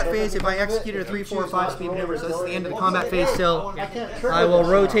the people combat can phase, if I take advantage of execute a it. 3, If 4, you or choose 5 not speed to maneuvers, roll that's the end of the it, combat phase still. I can't trigger I will this.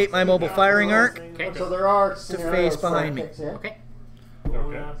 rotate my mobile firing arc. Okay. So there are face scenarios where behind it me. kicks in. Okay.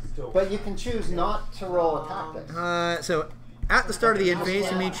 Okay. But you can choose not to roll a tactic. So at the start of the end phase,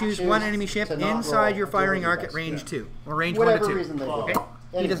 you may choose one enemy ship to not inside roll your firing arc at ability range dice. 2, or range 1 Whatever to 2. reason they do. Okay.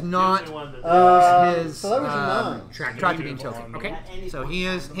 He does not So his that was a 9. tracking beam token. Okay. So he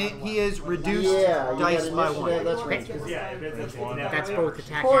is reduced Yeah, you dice got by initiative, 1. that's Okay. range. Yeah, if it's That's both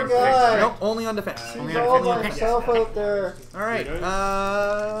attack Poor and guy. Nope, only on defense. He's Only all on by defense. himself out there. All right.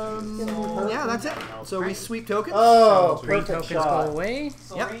 Yeah, that's it. So we sweep tokens. Oh, Three perfect tokens go shot. away.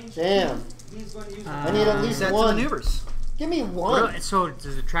 Yep. Damn. He's going to use I need at least Sets of one. maneuvers. Give me one. So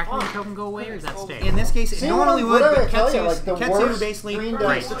does the tracking token go away or does that stay? In this case, it See, normally what would, did I but tell you, Ketsu's, like, the Ketsu worst basically green keeps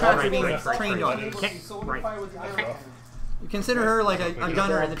dice the ever. tractor beam Right. trained on. Okay. Right. Okay. You consider her like a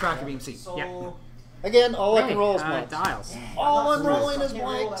gunner in the tractor beam seat. So, Yeah. Again, all I can roll is Hey, blanks. dials. All I'm rolling is Can't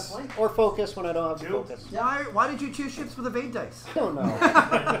roll blanks. that blank. Or focus when I don't have to focus. Why did you choose ships with evade dice? I don't know.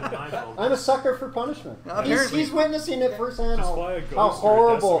 I'm a sucker for punishment. Apparently. He's witnessing it firsthand. Just How, fly a ghost how or a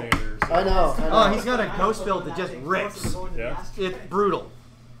horrible. decimator or I know. I know. Oh, he's got a ghost build that just rips. Yeah. It's brutal.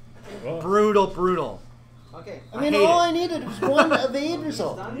 Well, Brutal. Okay. I mean, hate all it. I needed was one evade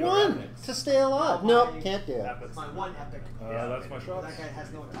result. One to stay alive. Nope, can't do it. It's my one epic. that's my shot. That guy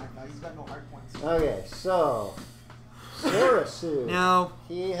has no attack value. He's got no hard points. Okay, so Sarasu. Now,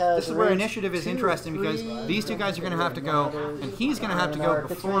 He has this is where range initiative is 2, interesting because 3, these two guys are going to have to go, and he's going to have to go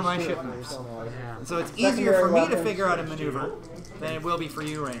before my ship moves. So it's easier for me to figure out a maneuver than it will be for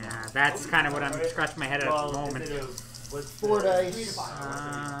you right now. Yeah, that's kind of what I'm scratching my head at the moment. 4 dice.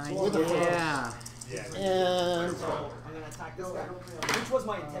 Yeah. And So I'm gonna attack this guy, which was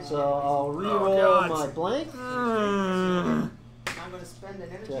my intention. so I'll re-roll God. my blank I'm gonna spend an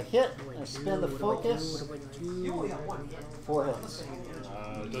to energy. hit and spend the focus. You only have one hit. 4 hits.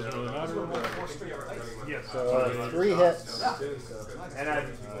 Doesn't really matter. Four straight dice. Yes. So 3 hits. And I,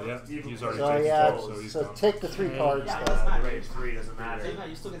 Yeah, he's already So taken yeah, 12, so he's so gone. take the 3 cards. Yeah, it Then. doesn't matter. range 3 doesn't matter. No,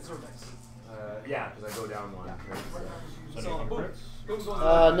 you still get zero dice. Yeah, because I go down 1. So So anything boom. crits? Boom goes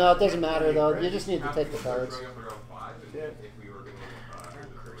No, it doesn't matter though. You just need to take the cards.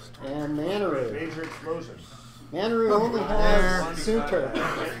 And Manaroo. Major explosion. Manaroo only has Soontir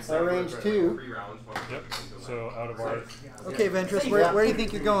at range 2. Yep. So out of our Okay, Ventress, where do you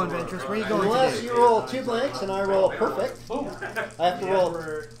think you're going, Ventress? Where are you going Unless today? you roll 2 blanks and I roll perfect, I have to roll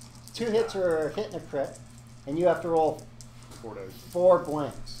 2 hits or a hit and a crit, and you have to roll 4 dice. 4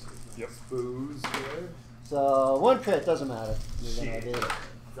 blanks. Yep. So 1 crit doesn't matter. You're gonna do it.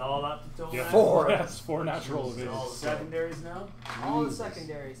 It's all up to total. Yeah. 4. Yes, 4 natural All the evades. secondaries now? all the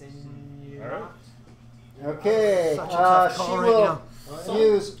secondaries, and you. Alright. Okay, Such a tough she call right will now.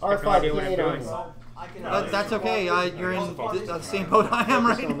 use I have no idea what I'm R5P8 on doing. you. I can. That's okay. You're in the same boat I am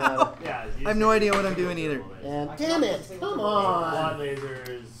right Doesn't now. matter. Yeah. I have no idea what I'm doing either. And damn it, come on. Quad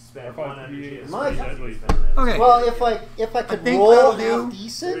lasers spend 1 energy. My- Deadly. Okay. Well, if I could think roll that'll half do.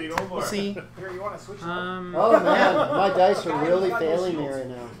 decent. We'll see. Here, you want to switch? Oh man, my dice are really failing me right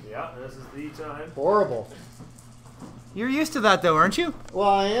now. Yeah, this is the time. Horrible. You're used to that though, aren't you? Well,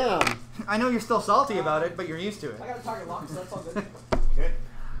 I am. I know you're still salty about it, but you're used to it. I got a target lock, so that's all good. Okay.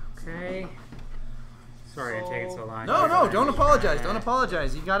 Okay. Sorry to take it so long. No, don't apologize. Don't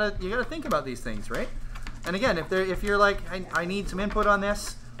apologize. You gotta think about these things, right? And again, if you're like, I need some input on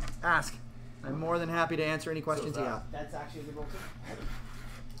this, ask. I'm more than happy to answer any questions you have. That's actually a good roll too.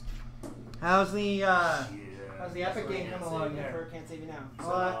 How's the epic game coming along Turr there? can't save you now.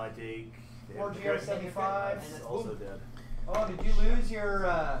 So I take 4 GR75. That's also dead. Oh, did you lose your?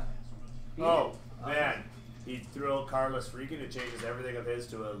 Oh, man. He threw out Carlos Freaking. It changes everything of his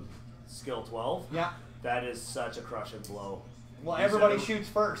to a skill 12. Yeah. That is such a crushing blow. Well, Use everybody it- shoots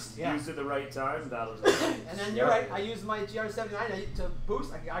first. Yeah. Used at the right time, that'll just And then you're right. I used my GR79 to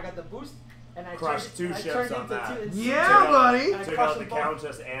boost. I got the boost, and I Crushed turned, 2 I ships turned on into that. 2 and Yeah, Took out- buddy. And I took crushed out the them both.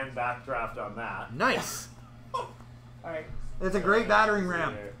 Countess and backdraft on that. Nice. All right. It's a great battering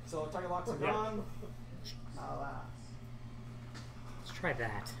ram. So target locks are Yeah. gone. I'll, Let's try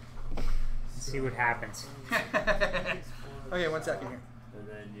that. See what happens. Okay, 1 second here. And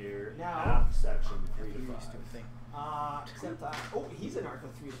then your Now- half section 3 to 5. Except, oh, he's an arc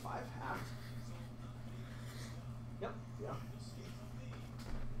of 3 to 5. Half. Yep. Yeah.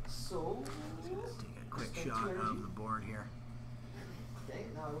 So. Take a quick shot of the board here. Okay,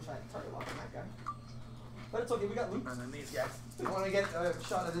 now I wish I had target lock on that guy. But it's okay, we got loot. And then these guys. I want to get a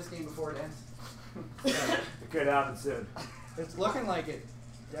shot of this game before it ends. It could happen soon. It's looking like it.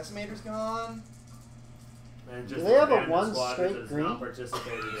 Decimator's gone. And Do just they have a random one squad straight that's green? not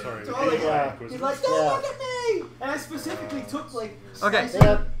participated in. Sorry. Totally. Yeah. He's like, don't Yeah. look at me! And I specifically took like. Okay.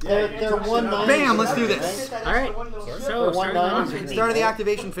 They're 190. Bam, let's do this. Alright, so starting off with Start of the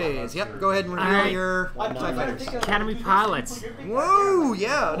activation phase. Yep, go ahead and reveal Alright. your I'm TIE fighters. Academy pilots. Whoa,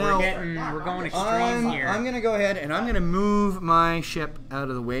 yeah. Now, We're going extreme here. I'm going to go ahead and I'm going to move my ship out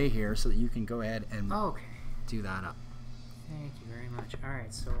of the way here so that you can go ahead and Okay. do that up. Thank you very much. All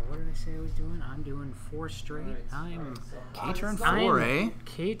right, so what did I say I was doing? I'm doing 4 straight. I'm K turn 4, eh?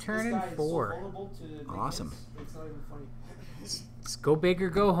 K turn and 4. Awesome. It's not even funny. Let's go big or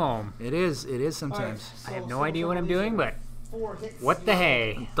go home. It is sometimes. I have no idea what I'm doing, but what the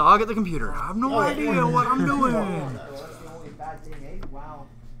hey? Dog at the computer. I have no idea what I'm doing. That's the only bad thing, eh? Wow.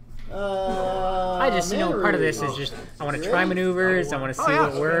 I just part of this is just I want to try maneuvers. I want to see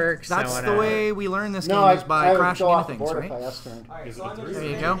what works. That's I the wanna, way we learn this game No, is by I would crashing go into off the things, board right? if I S-turned. Alright, so I'm There gonna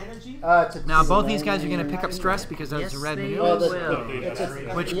you spend go. energy. It's a Now two, both man. these guys are going to pick up stress because that's Yes, a red they maneuver. Well, will. it's a,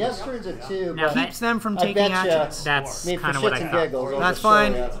 Which- the S-turn's a 2, Now but that- Keeps them from I taking betcha- actions. That's I mean, for kind of what shits I and thought. giggles, I'll That's just show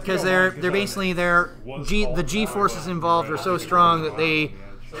fine ya. because they're basically the G forces involved are so strong that they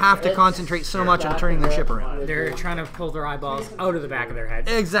have to concentrate so much on turning their ship around. They're trying to pull their eyeballs out of the back of their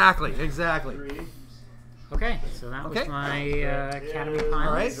heads. Exactly. Okay, so that was Okay. my Academy All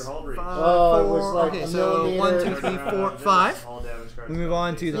right. pilots. Oh, it was like Okay, a so millimeter. 1, 2, 3, 4, 5. We move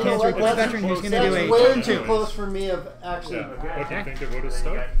on to the You know Tansarii what, Point veteran who's going to that's do a way turn too 2. close for me of actually. I think it would have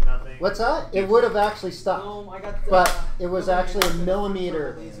stuck. What's that? It would have actually stuck, I got but it was actually a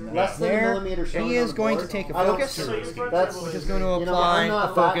millimeter, less than a There, millimeter. showing he on is the going to board. take a I don't- focus, That's which is going to you know, apply I'm a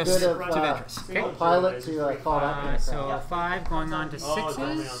not that focus good to of, Ventress. pilot to call that kind of So crap. 5 going on to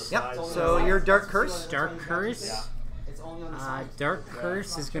 6s. Yep, so your Dark Curse. Dark Curse. It's only on the side. Dark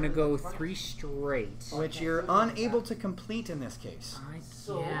Curse is going to go 3 straight. Which you're unable to complete in this case.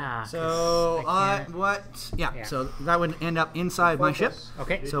 Yeah. So, Yeah. so that would end up inside my ship.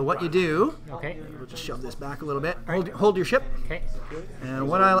 Okay. So what you do, Okay. we'll just shove this back a little bit. Hold your ship. Okay. And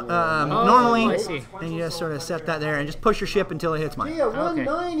what I I normally, see. then you just sort of set that there and just push your ship until it hits mine. Yeah,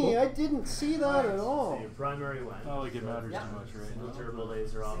 190. I didn't see that at all. Your primary win. Oh, like it matters too much, right? No turbo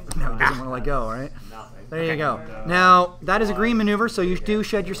laser off. No, it doesn't want to let go, right? Nothing. There you go. Now, that is a green maneuver, so you do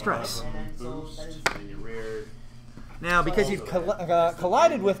shed your stress. And your rear. Now, because you've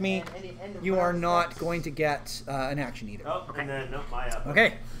collided with me, you are not going to get an action either. Oh, and then no, my up.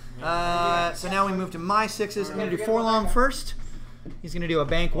 Okay. So now we move to my 6s. I'm going to do Forlom first. He's going to do a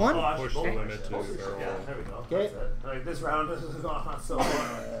bank 1. Oh, Push the limit to Yeah, barrel. there we go. Okay. That's it. Like this round has gone on so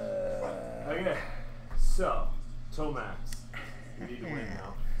far. Okay. So, Tomax. You need to win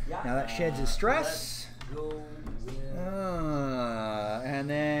now. Now that sheds his stress. And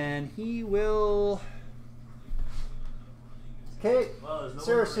then he will... Okay, Well, there's no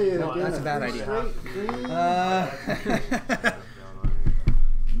Sarasu. No, doing that's a bad idea. Straight green.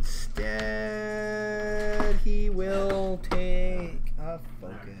 Instead, he will take a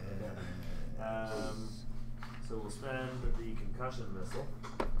focus. So we'll spend the concussion missile.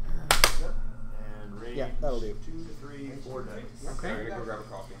 And range Yeah, that'll do. 2 to 3, 4 dice. Sorry, I'm gonna go grab a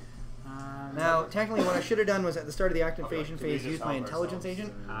coffee. Now, technically, what I should have done was at the start of the activation phase use my intelligence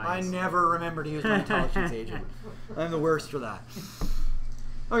agent. I never remember to use my intelligence agent. I'm the worst for that.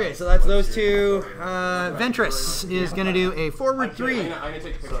 Okay, so that's those two. Ventress is going to do a forward 3. I'm gonna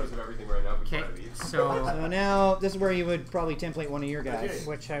take pictures of everything right now before Okay. I leave. So, So now, this is where you would probably template one of your guys.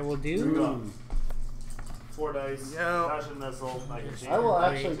 which I will do. 4 dice, Go. concussion missile. I can change I will it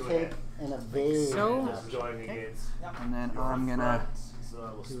actually to a take hit. an evade. So, Just going against. And then your I'm going to front. So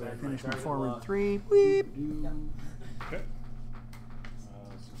I will spend finish my target forward lock. 3. Weep. Okay.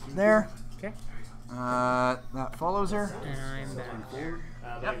 There. okay. That follows her. And I'm back there.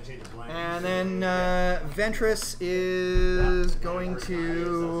 But I can change the blank. And then Ventress is going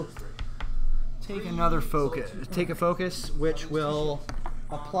to take another focus. Take a focus, which will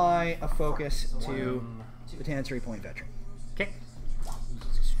apply a focus to the Tansarii Point veteran. Okay.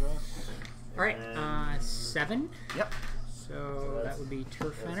 Alright, 7. Yep. So that would be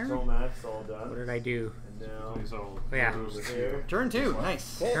Turr Phennir. Tomax all What done. did I do? And now Please all Oh, yeah. there. Turn 2.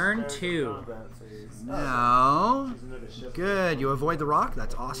 Nice. Turn 2. Combat phase. Now, Isn't it a shift? good. You avoid the rock.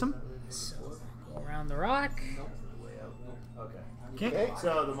 That's awesome. around the rock. Okay. Okay.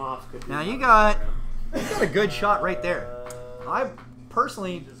 So the moth could Now you got a good shot right there. I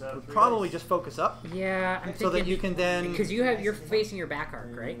personally would probably just focus up. Yeah, I'm thinking so that you can then. because you're facing your back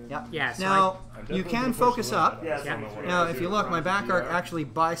arc, right? Yeah. Yeah. So Now you can focus up. Yes. Yeah. Now if you look, my back arc actually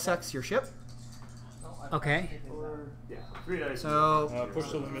bisects your ship. okay. Yeah. 3 dice. So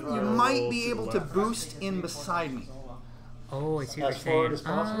Push the limit. you might be able to boost in beside me. Oh, I see what As you're forward saying. as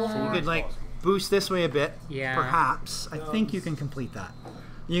possible? So you could like boost this way a bit. Yeah. Perhaps. I think you can complete that.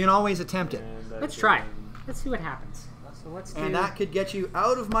 You can always attempt it. Let's try it. Let's see what happens. So let's do. And that could get you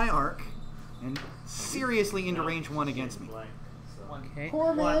out of my arc and seriously into range 1 against me. Okay.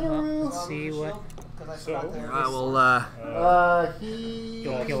 Poor Manaroo. Let's see what. I will, He.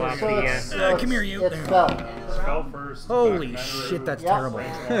 He'll have so the, it's- come here, you. It's There. Fel. Fell first. holy back shit, that's Yep. terrible.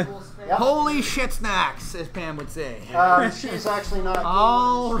 Yep. Holy shit snacks, as Pam would say. She's actually not.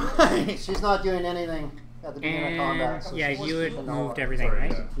 All right. She's not doing anything at the beginning of combat. And So yeah, she's you had keeping moved all- everything,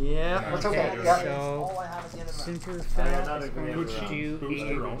 right? Yeah. That's okay. Okay, Yeah. so All I have is the end of my. Soontir Fel is going Would to she boost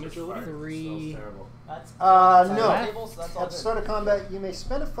her own do agility? 3. That's No. table, so that's all At the good. start of combat, you may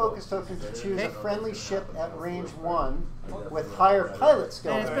spend a focus token to choose a friendly ship at range 1 with higher pilot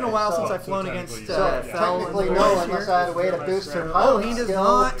skill. And it's been a while since So- I've flown against So Fel. technically, and no, Ventress unless here. I had a way to boost her Oh, pilot he does skill.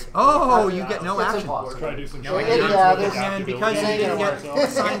 not. Oh, you get no It's action. impossible. Try to do some No, I shit. didn't. Yeah, there's- And because you didn't get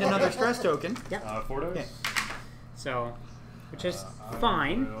assigned another stress token. 4 dice. Okay. So, which is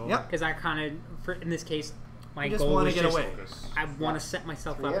fine. Yep. Because I kind of, in this case, my You just goal want is to get just away. I want to set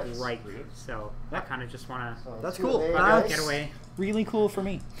myself up Yes. right. So I kind of just want to So That's 2 cool. of eight That's- dice. get away. Really cool for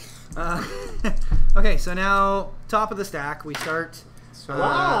me. Okay, so now top of the stack, we start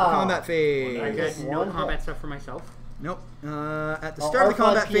Wow. combat I phase. got no One combat hit. stuff for myself. Nope. At the Oh, start of the R5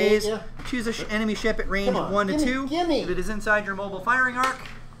 combat P8, phase, yeah. choose an enemy ship at range Come on, 1 to gimme, 2. gimme. If it is inside your mobile firing arc,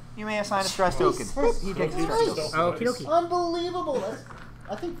 you may assign a stress token. Jesus He takes a stress Christ. token. Okie dokie. Unbelievable. That's,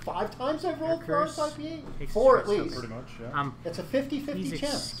 I think 5 times I've rolled for Curse. R5P8. Takes 4 at stress least. Pretty much, yeah. It's a 50-50 Please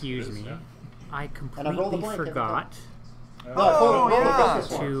chance. excuse me. Yeah. I And I rolled a completely blank every forgot No, Oh, roll the yeah.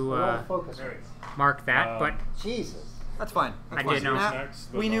 focus one. To, Roll the focus one. mark that, but Jesus. That's fine. That's I fine. did know. Next,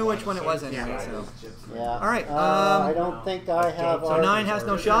 but We no knew line which of one it sight. was anyway. Yeah. So. Yeah. All right, I don't think I have. So 9 has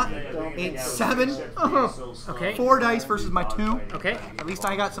no shot. Don't 8, think so. 7. okay. 4 dice versus my 2. Okay. At least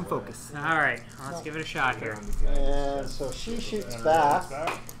I got some focus. All right. Let's give it a shot here. And so she shoots back.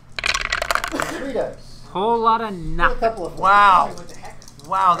 3 dice. Whole lot of A nothing. couple of. Wow.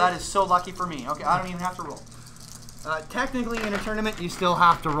 Wow, that is so lucky for me. Okay, I don't even have to roll. Technically, in a tournament, you still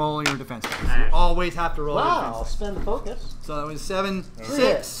have to roll your defense dice. You always have to roll your Wow. defense dice. Spend the focus. So that was 7, Three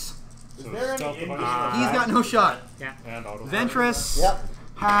 6. So there stealth any device He's got no shot. Yeah. and auto Ventress Yep.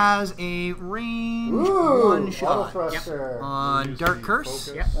 has a range Ooh. 1 Auto shot thruster. on Dark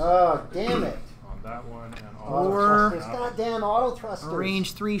Curse. Yep. Oh, damn it. on that one and Auto auto Or- thrusters. Goddamn auto thrusters. A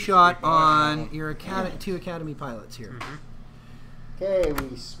range 3 shot on your 2 Academy pilots here. Okay,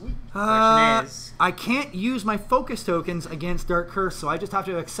 we sweep. Question is- I can't use my focus tokens against Dark Curse, so I just have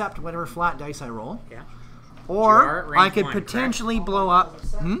to accept whatever flat dice I roll. Yeah. You are Or at range I could 1, potentially blow up.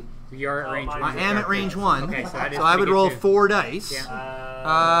 You're at range 1. I am at range 1, Okay, so that is so I would pretty roll good, too. 4 dice.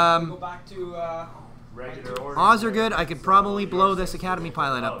 Yeah. Go back to regular order. Odds are good. I could probably blow this Academy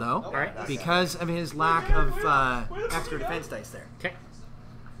pilot up, though, All right. because of his lack of extra defense dice there. Okay.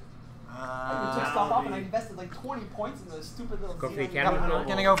 I took stuff off and I invested like 20 points in the stupid little. Go for the Xenon Academy gun. pilot?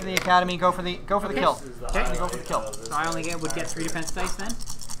 Gonna go for the Academy. Go for the kill. Okay. Go for the kill. So I only would get 3 defense dice then?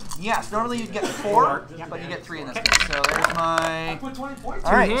 Yes, normally you'd get 4, but you get 3 in this case. So there's my. Put 20 points.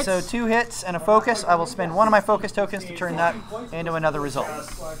 All right, hits. so 2 hits and a focus. I will spend 1 of my focus tokens to turn that into another result.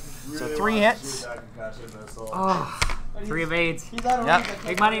 So 3 hits. Oh, 3 evades. He's out of Yep. range, I can't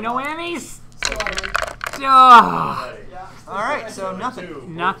Big money, get no him. whammies. Still out of range. Oh, Yeah. All right, so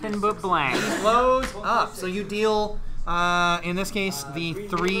nothing. nothing but blank. Blows up. So you deal, in this case, the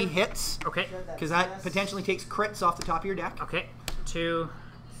 3 hits, Okay. because that potentially takes crits off the top of your deck. Okay. 2,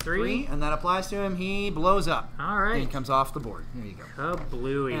 3, 3. and that applies to him. He blows up. All And he right. comes off the board. There you go.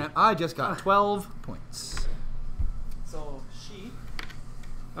 Kablooey. And I just got 12 points. So she.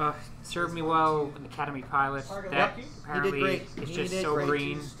 Served me well in Academy Pilot. Target That lock you. apparently great. is He just did so great.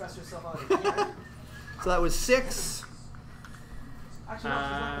 green. Stress yourself out of here. So that was 6. Actually, no, she's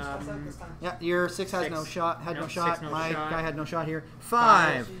not gonna stress out this time. Yeah, your 6 has 6. no shot. Had no Nope, shot. 6 no My shot. guy had no shot here.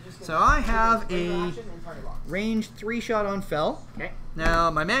 5. She just So gonna I trigger have regular a action and target lock. range 3 shot on Fel. Okay. Now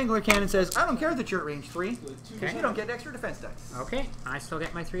my Mangler cannon says, I don't care that you're at range 3. Okay. You don't get extra defense dice. Okay. I still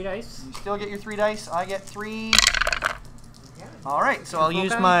get my 3 dice. You still get your 3 dice. I get 3. All right, so I'll Okay.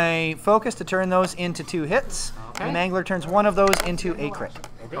 use my focus to turn those into 2 hits. Okay. The Mangler turns 1 of those into a crit.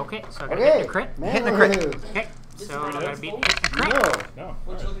 Okay, so I gotta Okay, hit the crit. man Hitting the crit. move. Okay, so I gotta beat hit the crit. No. No.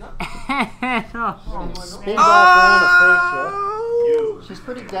 What you looking up? Oh, Spin back around to face you. She's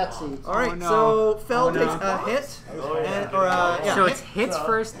pretty gutsy. All right, no. so Fel Oh, no. takes a hit, and, or yeah, so hit. it's hits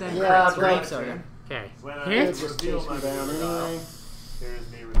first, then Yeah, crits, but- right? So yeah. Okay. When It I Hit. just takes me down anyway.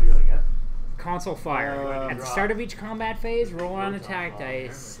 here's me revealing it. Console fire. At the start of each combat phase, roll on attack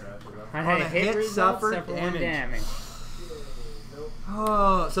dice. On On a a hit hit, result, suffer suffer 1 damage. damage.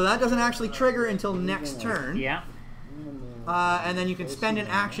 Oh, so that doesn't actually trigger until next turn. Yeah. And then you can spend an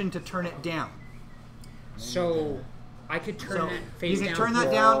action to turn it down. So I could turn So that you face can down. turn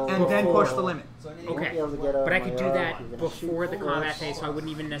that down and then push the limit. Okay. Be able to get out But I of could my do arc. that You're gonna before shoot the for combat us. phase, so I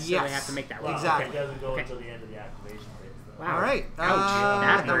wouldn't even necessarily Yes. have to make that roll. Exactly. It doesn't go Okay. until the end of the activation phase. Though. Wow. All right. Ouch.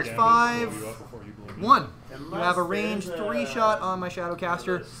 That There's hurt. 5, 1. You have a range 3 shot on my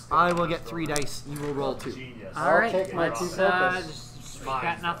Shadowcaster. I will get 3 dice. You will roll 2. Genius. All right, take my let's two focus. just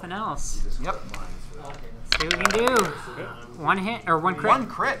got nothing else. Yep. See what we can do. 1 hit or 1 crit. 1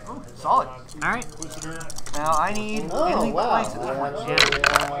 crit. Ooh, solid. All right. Now I need Oh, anything wow. twice at this point.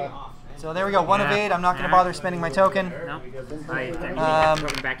 Actually, So there we go. 1 Yeah. evade. I'm not going to Yeah. bother spending my token. No. I then we have to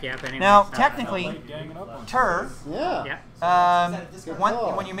throw back you up anyway. Now, so- technically, Turr, yeah.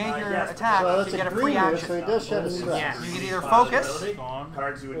 Yeah. when you make your attack, So you that's get a a free green move, so action. he does shed a stress. Yeah. You can either focus,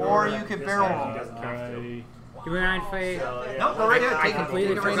 Cards you would or normally you could this barrel hand, roll. he doesn't have to. Do we mind if I... So, yeah, no, go right ahead. I Take it. completely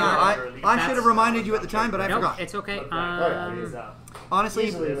Take it right forgot. now. I should have reminded you at the time, but I Nope, forgot. it's okay. Honestly,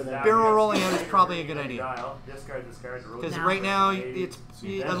 Easily within barrel rolling out is probably a good idea. Dial, discard, roll. Because right now, it's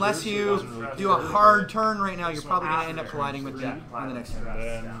unless you do a hard turn right now, you're probably going to end up colliding with me on the next turn.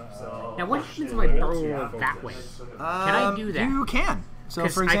 Now, what happens if I barrel roll that way? Can I do that? You can. So,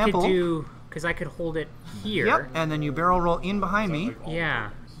 for I example, could do... Because I could hold it here. yep, and then you barrel roll in behind me. Yeah.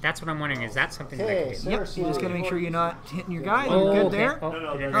 That's what I'm wondering. Is that something that I Okay, could do? Yep, you just got to make sure you're not hitting your guy. Oh, You're good okay. there. Oh, I didn't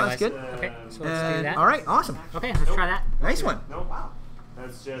Oh, that's realize. good. Okay, so let's do And, that. all right, awesome. Okay, let's try that. Nice one. No, wow.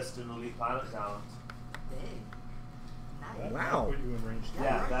 That's just an elite pilot talent. Wow.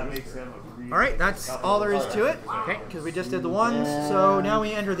 Yeah, that makes him a really All right, that's all there is to it. Okay. Because we just did the ones. So now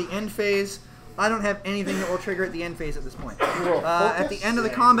we enter the end phase. I don't have anything that will trigger at the end phase at this point. At the end of the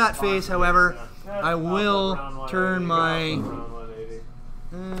combat phase, however, I will turn my...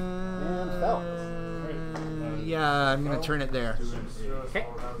 yeah, I'm going to turn it there Okay.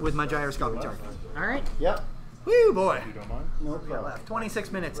 with my gyroscopic target. All right. Yep. Woo, boy. No We got problem. left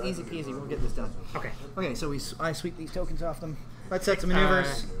 26 minutes, easy peasy. We'll get this done. Okay. Okay, so I sweep these tokens off them. Let's set some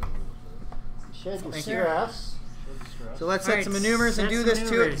maneuvers. Shed your Thank you. stress. So let's set Alright, some maneuvers and set do some this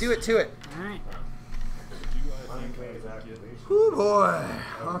to it. maneuvers. Do it to it. All right. Woo, boy.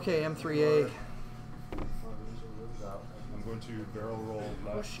 Okay, M3A. I'm going to barrel roll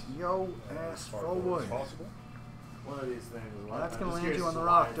left. Push yo ass forward. Possible. One of these things. That's gonna I'm just land you on the curious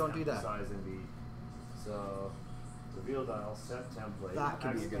rock, why don't it's do that. emphasizing the- So, reveal dial, set template. That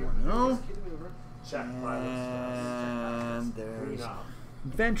could be a good export, one. No. Check pilot And stress. there's Clean up.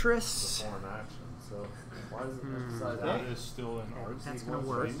 Ventress. Perform action. So, why does it emphasize That that? is still in art. That's gonna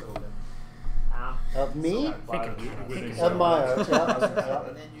work. Of me? Within Of my art, And yeah.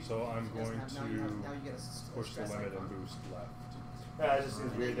 then you So I'm you just going have- now to you get a push the stress limit icon. and boost left. Yeah, it just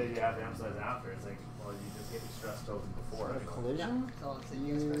seems weird that you have to emphasize after. It's like, well, you just get your stress token before. A collision? So it's like you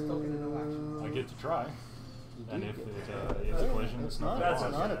get a stress token and no action. I get to try. And if get it's a collision, it's not. That's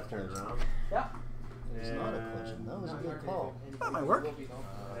That's not a okay. collision. Yeah. It's not a collision. That was a good call. That might work.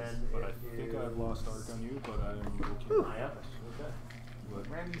 But I think I've lost arc on you, but I'm Whew. okay. I have it. Okay. But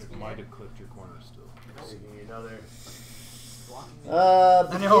it might have clipped your corner still. Taking another.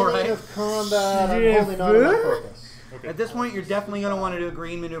 Beginning know, right? of combat, I'm holding on to my focus. Okay. At this point, you're definitely going to want to do a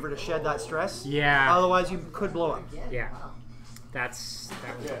green maneuver to shed that stress. Yeah. Otherwise, you could blow up. Yeah. That was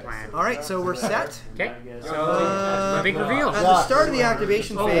the plan. All right, so we're set. Okay. So big reveal. At the start of the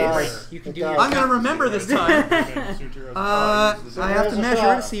activation Oh, phase, right. You can do your. I'm going to remember this time. Soontir I have to there's a measure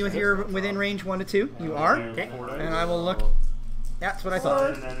shot. to see if you're within range 1 to 2. You are. Okay. And I will look. That's what I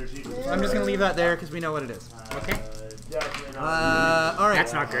thought. So I'm just going to leave that there because we know what it is. Okay. All right.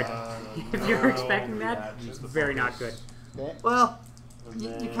 That's not good. If you were expecting that, very not good. Okay. Well,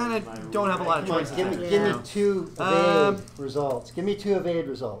 you kind of don't have a lot of Come on, choices. give me, there. give me 2 evade Um, results. Give me 2 evade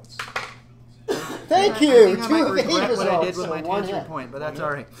results. I Thank think you! I 2 might evade regret what I did results. with So my 1 tangent hit. point, but that's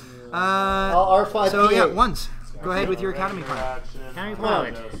all right. R5 So yeah, P8. ones. Go ahead with your academy plan. County Come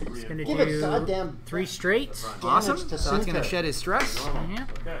on. pilot. It's gonna Give it do goddamn 3 straight. Awesome. damage to So that's going to Soontir. shed his stress. Yeah.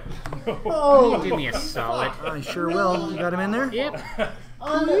 Oh, Do me a solid. I sure will. You got him in there? Yep.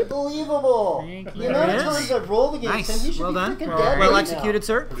 unbelievable! Thank The you. amount of Yes. times I've rolled against Nice. him, you should Well be done. freaking Well dead right executed,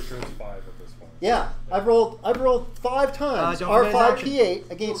 sir. Pretty sure it's 5 at this point. Yeah, I've rolled 5 times. Don't forget his R5 action.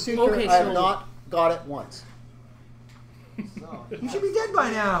 P8 against Soontir. Okay, I have so- not got it once. You should be dead by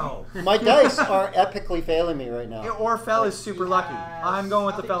now. My dice are epically failing me right now. Or Fel is super lucky. I'm going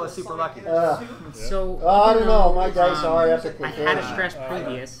with the Fel is super lucky. So I don't know. My dice are epically I failing had a me. stress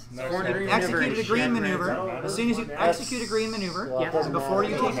previous. Executed a green maneuver. As soon as you execute a green maneuver, Well, it doesn't before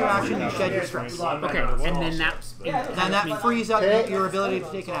you matter. take your action, you shed your stress. Okay, and then That frees up Okay. your ability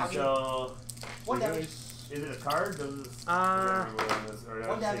to take an action. So, One damage. is it a card? Does it, Uh, or One does it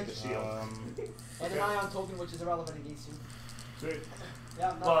take damage. the shield? And an ion token, which is irrelevant against you. Sweet.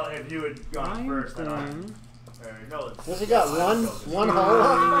 Yeah, no. Well, if you had gone first, then no, it's... Has he got one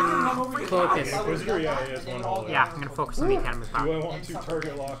hull? Focus. Inquisitor, yeah, he has one hull. Yeah, I'm gonna focus on the Academy Do I Power. want to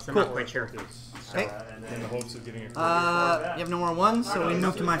target lock? I'm not quite sure. Okay. In the hopes of getting a You have no more ones, so we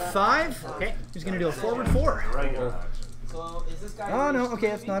move to my 5. Okay. Who's going to do a forward 4? Regular action. So is this guy? Oh, no, okay,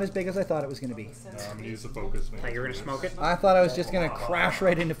 it's not as big as I thought it was going to be. I'm going to use the focus. Thought you were gonna smoke it. I thought I was just going to crash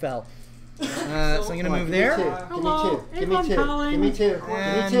right into Fel. So I'm going to move there. Hello, Give me two. Colin. Give me two.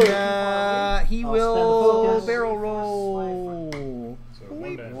 And he I'll will spend the focus. barrel roll. So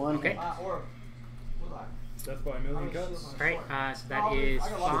one down. One. Okay. Or Death by a million cuts. Alright, so that is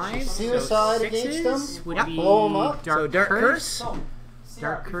 5. Suicide So against 6s them? would Yep. be Blow 'em up. So Dark Dark Curse. Curse.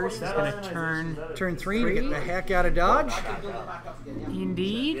 Dark Curse is gonna Turn 3 to get the heck out of dodge.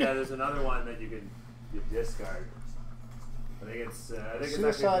 Indeed. Yeah, there's another one that you discard. I think it's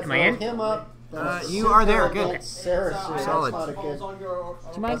Suicide. Am I in? Blow him up. You are there, good. Against Sarah, Solid. That's not a good. Do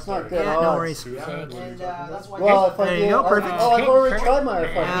you mind? That's not good. Yeah, no odds. worries. Well, if I There you do, go, perfect. I've already Okay, tried my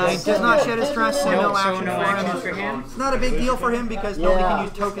perfect. R5. He does not shed his stress, so no So action no for actions for him. him. It's not a big deal for him because nobody can Yeah.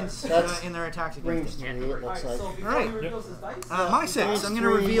 use tokens That's in their attacks Range against 3, him. it looks like. Alright. My 6. I'm going to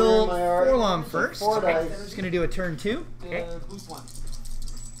Range 3, reveal my R- Forlom first. 4 dice. Just going to do a turn 2. Okay.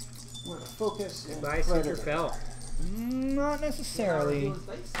 Where to focus. and Goodbye, Predator. Soontir Fel. Not necessarily.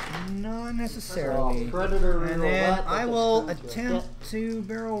 Not necessarily. Predator And reroll then that, I that will gets turned attempt to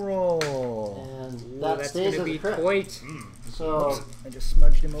barrel roll. And Ooh, that that's stays gonna as a be crit. quite. So, I just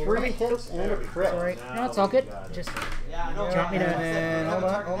smudged him over. 3 hits and a crit. Sorry. No, it's all good. Just Yeah, no. Do you want me to- And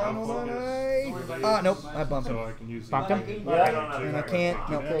then, hold on. Nope, I bumped him. So I can use Bumped him? Yeah. And I can't,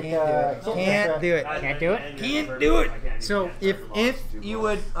 nope, Take, can't do it. Can't do it? Can't do it. So If you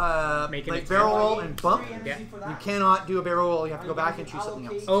would Make an like attempt. barrel roll and bump, Yeah. you cannot do a barrel roll. You have to go back and choose something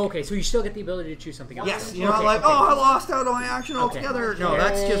else. Oh, okay, so you still get the ability to choose something else. Yes, you're not Okay, like, okay. oh, I lost out on my action altogether. No,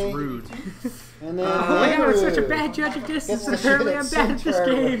 that's just Okay. rude. And then Oh my god, I'm such a Andrew. bad judge of distance, Gets and the shit apparently at I'm bad at this Soontir.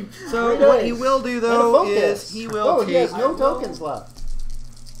 game. So Three what he dice. will do And a though focus. is he will Oh, he take has no tokens left.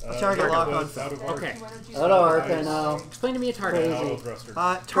 target lock on Out of Okay. That'll work, I know. Explain to me a target. Crazy.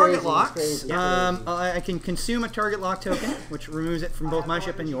 target Crazy, locks. crazy. I can consume a target lock token, which removes it from both my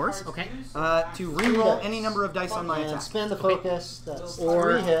ship and yours. Okay. To re-roll any number of dice on my And attack. spend the focus. That's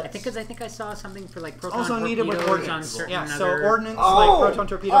Or 3 hits. I think I saw something for like proton Also needed with torpedoes on ordnance. certain Yeah, so other. ordnance Oh, like proton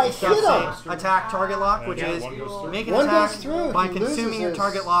torpedo I and stuff hit say attack target lock, which Yeah, is one goes through. make an One attack goes through, by he loses consuming your his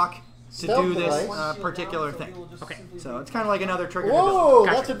target lock to stealth do this device. particular thing. Okay. So it's kind of like another trigger. Whoa,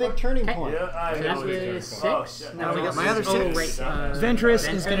 Gotcha. that's a big turning Okay. point. Yeah, I So know that what you're is doing. Oh, 6. shit. Now we got my other Oh, 6. right.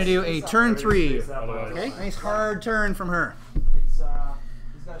 Ventress is going to do a turn 3. Otherwise, Nice hard turn from her.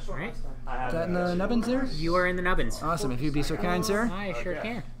 Alright. Is that in the nubbins there? You are in the nubbins. Awesome. If you'd be so kind, sir. I sure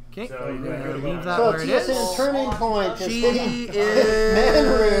can. Okay, So I'm going to you're leave that So where it TSN is. turning point is She hitting is...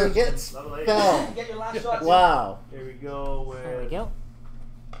 Manru hits Fel. Get your last shot. Wow. Here we go with... There we go.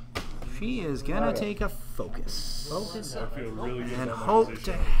 She is going to take a focus. Focus. I feel really good And about my hope to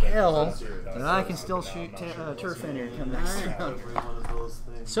position. hell that I can still shoot Turr Phennir come next round.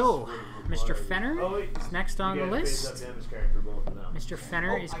 So, Mr. Phennir Oh, wait. is next on the You get a face-up list. damage character both of them. Mr.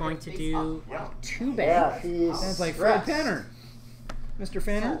 Phennir is going to do 2 Yeah, bad. he's Sounds like Fred stressed. Penner. Mr.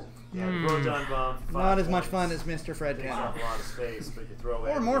 Phennir? Yeah, proton bomb. Not as much fun as Mr. Fred Takes Penner. off a lot of space, but you throw Or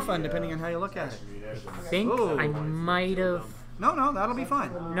in more the, fun, depending on how you look at it. I think Ooh. I might have. No, that'll be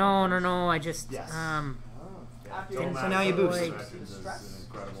fine. No. I just So now you boost.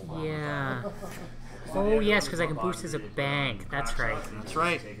 yeah. Oh yes, because I can boost as a bank. That's right. That's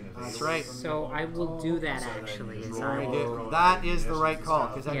right. That's right. So I will do that actually. Is I Very will, good. That is the right call,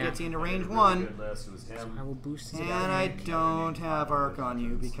 because that Yeah. gets you into range 1. I will boost as a And I bank. don't have arc on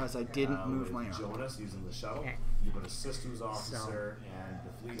you because I didn't move my arc. Jonas using the shuttle. Okay. You put a systems officer and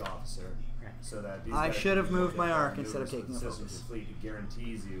the fleet officer. So that these I guys should have can moved get my better arc instead of maneuvers taking a with the focus. system. The fleet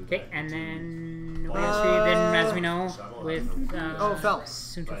guarantees you. Okay, that and you then can- then as we know, Shuttle with Oh, Fel.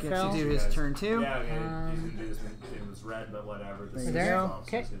 Soontir But- Gets to Fel. do his turn 2. Yeah, okay. You do this. It was red, but whatever. The There you system go. officer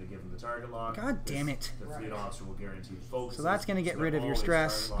Okay. is going to give him the target lock. God damn it. The fleet officer will guarantee focus. So that's gonna get rid of your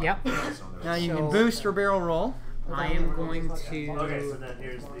stress. Yep. Now you can So- boost or barrel roll. I am going to. Okay, so then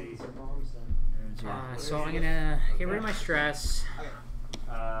here's the. So I'm gonna get rid of my stress.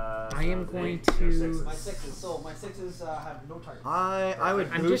 I am going to. My sixes. So my sixes have no target. I would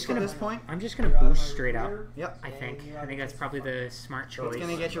I'm boost just gonna. at this point. I'm just gonna boost straight up. Yep. I think that's probably the smart choice. It's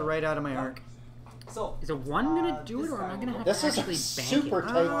gonna get you right out of my arc. So Is a 1 gonna do it, or am I gonna have This to is a actually super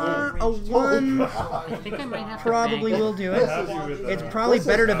bank tight A game. 1 it? I think I might have probably to bank will do it. It's probably This is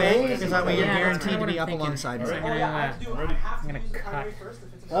better to bank crazy. because that way you're Yeah, that's guaranteed kinda to what be I'm up thinking. alongside So me. I'm oh gonna, yeah, I have to do. I have to I'm gonna use the cut. primary first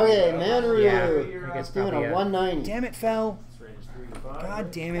if it's Okay, Manru. Yeah, I guess It's doing probably a a- 190. Damn it, Fel. It's range 3 to 5.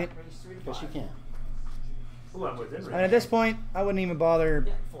 God damn it. Because you can. Ooh, I'm within range. And at this point, I wouldn't even bother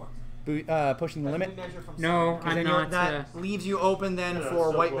Yeah, 4. pushing the limit. No, Because I'm then not. that leaves you open then No,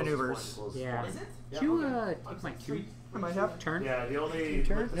 for so white close to maneuvers. 20, close to Yeah. 20. Is it? Did you take my 2 I might have. turn? Yeah, the only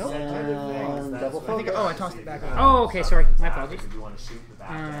Turn? with the Nope. set type of thing is And that's double when I think. you Oh, I actually tossed it back get on. Oh, okay, sorry. My attack apologies. If you want to shoot the back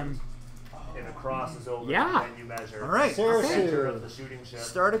end, and the cross is over, Yeah. then you measure All right. the center Sarasu. of the shooting ship.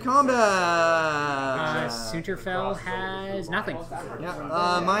 Start of combat. Soontir Fel has nothing.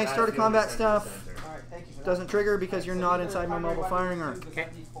 Yeah. My start of combat stuff Alright, thank you for that. doesn't trigger because you're not inside my mobile firing arc. Okay.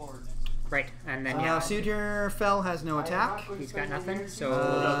 Right, and then yeah, Soontir Fel has no attack. he's got nothing. So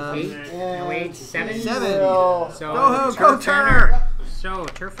Um, 8, no wait, And 7. he 7. will- So Go, Turr go, Turr! So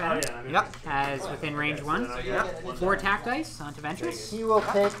Turr Oh, Fel yeah, I mean, Yep. has within range 1. Yep. 4 attack dice onto Ventress. He will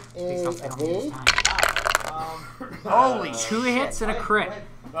take Please a don't fail me this evade. time. Holy 2 hits and a crit.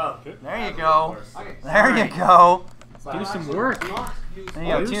 Oh, There you go. Okay. There you go. Do some work. There you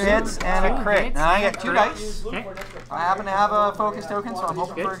go. 2 hits and a crit. Now I get 2 dice. Okay. I happen to have a focus token, so I'm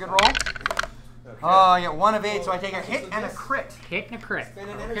hoping Good. for a good roll. Oh, I get 1 evade, so I take a hit and a crit. Hit and a crit.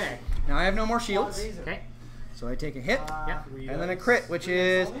 Okay. Now I have no more shields, Okay. so I take a hit Yep. and then a crit, which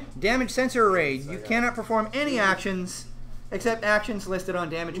is damage sensor array. You cannot perform any actions except actions listed on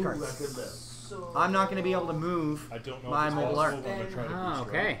damage cards. I'm not going to be able to move I don't know my if it's mobile possible arc. when they try to Oh, boost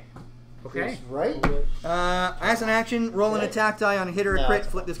okay. Okay. Right? As an action, roll an attack die on a hit or a No, crit, it's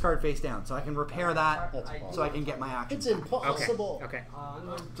flip this card face down, so I can repair that, That's so I can get my action. It's Okay. impossible. Okay.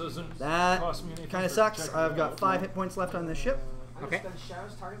 Doesn't That cost me anything kind of to sucks. check I've it got out. 5 hit points left on this ship. Okay.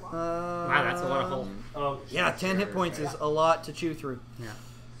 Wow, that's a lot of hull. oh, Yeah, 10 hit points is a lot to chew through. Yeah.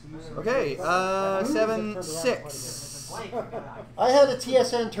 Okay, 7, 6. I had a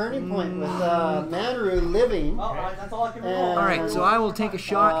TSN turning point with Manru living. That's all I can roll. And Alright, so I will take a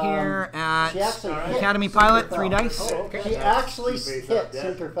shot here at she actually hit Academy Soontir Pilot, Fel. 3 dice. She actually hit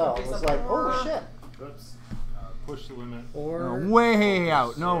Soontir Fel. It was like, oh shit. Oops. Push the limit. Or Way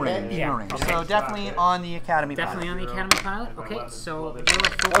out, no range, Yeah, no range. okay. So definitely on the Academy definitely Pilot. on the Academy Pilot. Okay, so roll a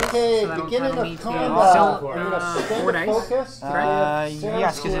focus. Okay, so that'll beginning entitle me of to- combat. So, We're gonna spend 4 a dice. focus.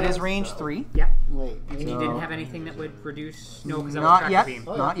 Yes, because it is range 3. Yep. Wait. And you So- didn't have anything that would reduce. No, because that was Not tractor yet, beam.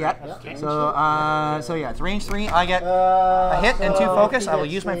 not yet. Okay. So yeah, it's range 3. I get a hit and 2 focus. I will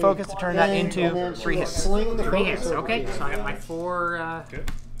use my focus to turn that into 3 hits. Sling the 3 focus hits. over Okay, you. so I got my 4.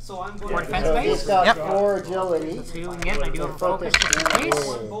 So I'm Four going defense So base? he's got Yep. 4 agility. Let's see what we can get. I do have a Focus focus just in case.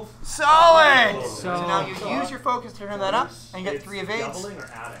 and Solid! So- So now you use your focus to turn that up and get 3 evades Doubling or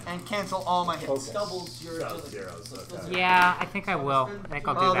adding? and cancel all my hits. Focus. doubles your So agility. zeros. Okay. Yeah, I think I will. I think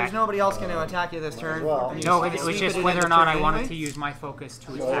I'll do Well, there's that. nobody else going to attack you this turn. Well. and you No, just it was sweep just in whether the or not turn I wanted anyway. to use my focus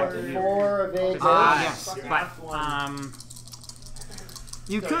to So attack you. 4 evades. Yes, but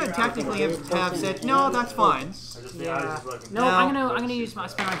You could technically have said, no, that's fine. yeah. No, Now- I'm gonna use my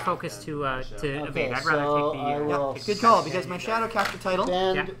spend my focus to evade. I'd rather so take I the. will Good call, because my Shadowcaster title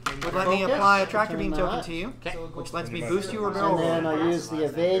spend would let me focus, apply a Tractor turn Beam that, token to you, Okay. which lets me boost you or barrel and then roll. I use the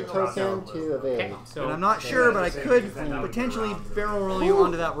evade token to evade. Okay. So. And I'm not sure, but I could potentially barrel roll you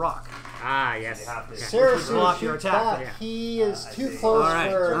onto that rock. Ah, yes. Okay. Sarasu Block your shoots attack. back. He is too close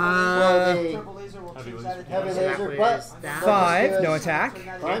Alright, for the Turbo laser will Heavy change laser. that heavy into- So that laser, was but that. 5, no attack.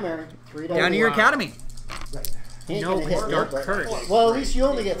 primary. 3 dice. Down to your Academy. He ain't No, gonna it's hit Dark me, but- Curse. Well, at least you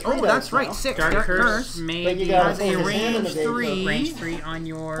only get 3 Oh, dice that's right, now. 6. Dark Dark Curse Curse may But you be got has a his hand in range the three. range 3 on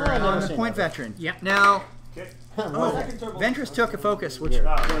your. Oh, no. on the point veteran. Yep. Now, Well, Ventress took a focus, which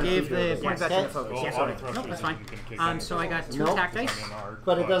gave the point veteran a focus. Yeah, sorry. Nope, that's fine. So I got 2 Nope. attack dice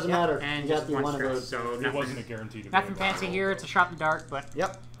but it doesn't matter. and You got just the 1 one of stress. those. So It wasn't a nothing, guaranteed evade. nothing fancy here. It's a shot in the dark, but.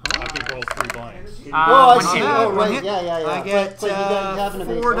 Yep. I could roll 3 blinds. Oh, I one see. hit. Oh, One right. hit. Yeah. I get But you don't have an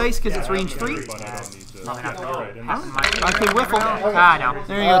evade 4 token. dice because it's range 3. But I don't need to. Probably not. Alright, and Half this- my- I could whiffle. Ah, no.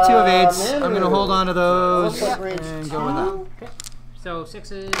 There you go, 2 evades. Man, I'm going to hold on to those Looks like range and go with that. Okay. So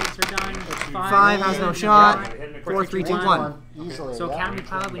 6s are done. 5 has no shot. Hitting 4, 3, 2, 1. 1. Easily. So yeah. Academy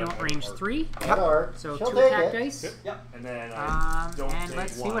Pilot, we know range 3. Dark. So She'll 2 take attack it. dice. And then I don't And take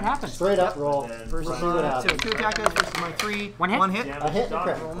let's see one. what happens. Straight up roll. And then Versus right. see what So happens. 2 attack dice versus my 3. One hit? 1 hit. Damage A hit and a done.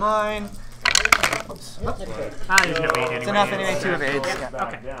 crit. Roll mine. Ah, there's no aid anyway. It's enough anyway, 2 evades. Back Yeah.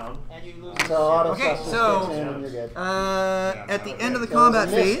 Okay. down. And you lose. So auto Okay, success so, kicks in and you're good. At the end of the So combat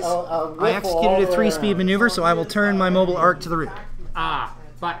it's a miss, phase, a I whiffle all executed the a way 3-speed around. maneuver, so I will turn my mobile arc to the rear. Ah,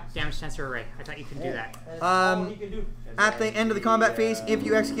 but damage sensor array. I thought you could do that. That's all you can do. At the end of the combat phase, if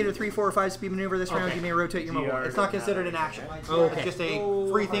you execute a 3, 4, or 5 speed maneuver this round, Okay. you may rotate your mobile. It's not considered an action. Oh, It's okay. just a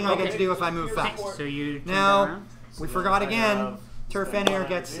free thing I get to do if I move fast. So you turn that Now, around? we forgot again, Turr Phennir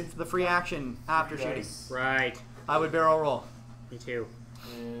gets the free action after shooting. Right. I would barrel roll. Me too.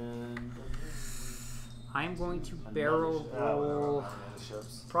 And I'm going to barrel roll.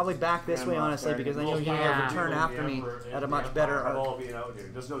 Probably back this way, honestly, because I know you're going to have a turn after me at a much better I'm arc. all being out here.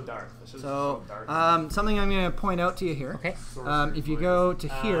 There's no dark. It's just So, dark. something I'm going to point out to you here. Okay. If you go to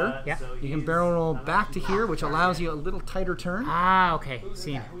here, Yeah. you can barrel roll back to here, which allows you a little tighter turn. Ah, okay.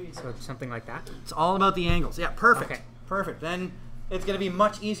 See. So something like that. It's all about the angles. Yeah, perfect. Okay. Perfect. Then it's going to be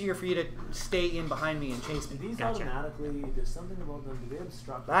much easier for you to stay in behind me and chase me. These Gotcha. automatically, there's something about them. Do they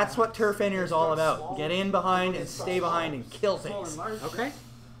obstruct? That's what Turr Phennir is all about. Get in behind and stay behind and kill things. Okay.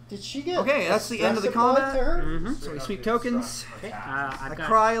 Did she get Okay, that's the end of the stress applied combat. to her? Mm-hmm. So we sweep tokens. Okay. I I've got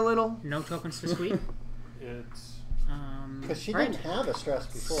cry a little. no tokens to sweep. It's Because she right. didn't have a stress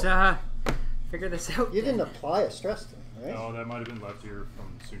before. So, figure this out. You didn't apply a stress to her, right? no, that might have been left here from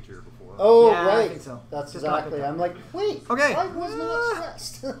Soontir before. Oh, Yeah, I right. think so. That's Just not exactly. picked up. I'm like, wait. Okay. I was not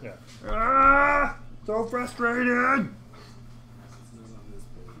stressed. Yeah. Ah, so frustrated.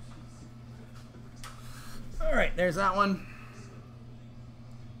 All right, there's that one.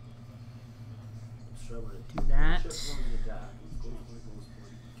 Do that.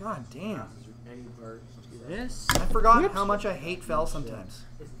 God damn. Do this. I forgot how much I hate Fel sometimes.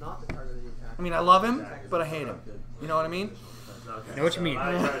 It's not the target of the attack. I mean, I love him, but I hate him. You know what I mean? I know what you mean.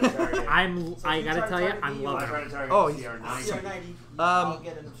 I gotta tell you, I'm loving it. Oh, CR90, I'll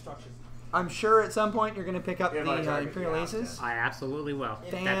get an obstruction. I'm sure at some point you're going to pick up the Imperial Aces. I absolutely will.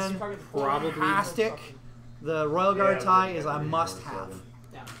 That's probably Fantastic. The Royal Guard tie is a must-have.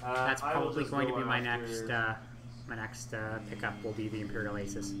 that's probably going to be my next pickup. Will be the Imperial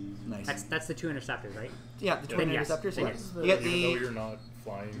Aces. Nice. That's the 2 interceptors, right? Yeah, the twin Then yes. interceptors. Then Yeah. yes. You get Even though the you're not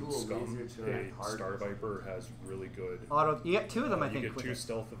flying scum, a Starfighter has really good. auto. You get 2 of them, I You think. get with 2 it.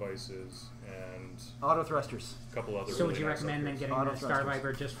 stealth devices and Auto thrusters. a couple other. So would really you nice recommend then upgrades. getting Auto the thrusters.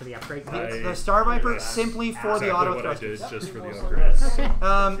 Starfighter just for the upgrade? The Star Viper That's simply for exactly the auto what thrusters. I did, just for the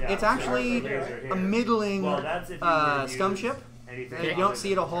upgrades. It's actually a middling scum ship. And you don't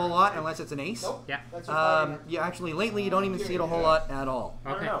see it a whole lot unless it's an ace. Yeah. You actually, lately, you don't even see it a whole lot at all.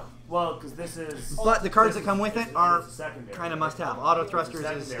 Okay. Well, because this is. But the cards that come with it are secondary. kind of must-have. Auto thrusters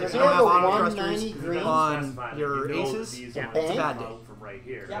is, if Does you it don't have have a auto 190 thrusters green? on your aces, Yeah. it's a bad day. From right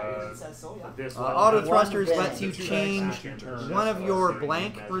here. Yeah, it says so, yeah. This Auto one- thrusters bang. lets you change one of your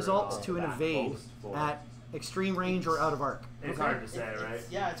blank results to an evade at extreme range or out of arc. It's hard to say, right?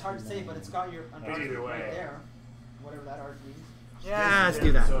 Yeah, it's hard to say, but it's got your Either way. right there. Whatever that arc means. Yeah, let's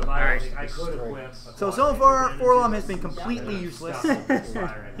do that. So if I, Alright. I could equip. So far, Forlom has been completely useless.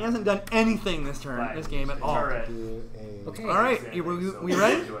 He hasn't done anything this turn, this game at all. Okay. All right, we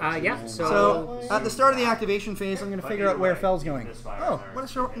ready? Yeah. So at the start of the activation phase, I'm going to figure out where Fel's going. Oh, what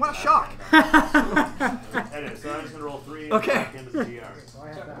a shock! Anyway, so I'm just gonna roll 3 Okay. back into the GR.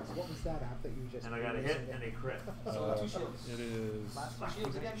 What was that app that you just? And I got a hit and a crit. So 2 shields. It is. Last 2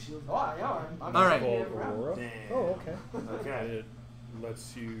 shields again. Oh, yeah. I'm All right. called Aurora. Damn. Oh, okay. Okay. It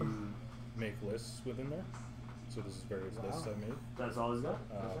lets you make lists within there. So this is various lists I made. That's all he's got?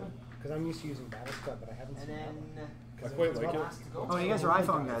 Because I'm used to using Battlestar, but I haven't And seen then. I quite like it. last to go. Oh, you guys are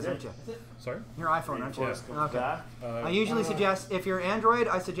iPhone guys, aren't you? Sorry? You're iPhone, aren't you? Yeah. Okay. I Uh, usually suggest, if you're Android,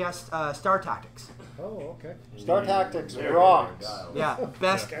 I suggest Star Tactics. Oh, okay. Star Tactics rocks. Yeah,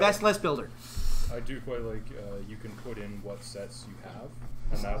 best list builder. I do quite like you can put in what sets you have,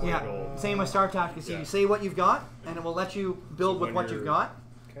 and that way Yeah, it'll. same with Star Tactics. Yeah. You say what you've got, and it will let you build with when what you've you're- got.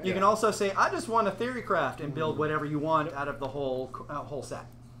 Okay. You can also say, I just want a theory craft, and build whatever you want out of the whole set.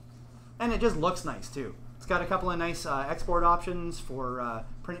 And it just looks nice, too. It's got a couple of nice export options for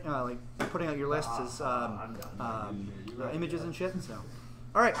like putting out your lists as images and shit. So,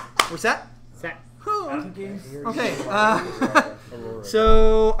 all right, we're set. Set. Okay.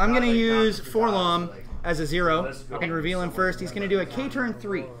 So I'm gonna use Forlom as a 0 and reveal him first. He's gonna do a K turn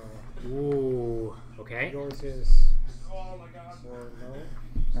 3. Ooh. Okay. Yours is. Oh my god. Or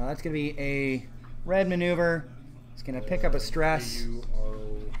no. Now that's going to be a red maneuver. It's going to pick up a stress.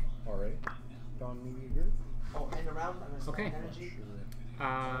 A-U-R-O-R-A. Don Meager. Oh, and around. I'm gonna Okay. energy.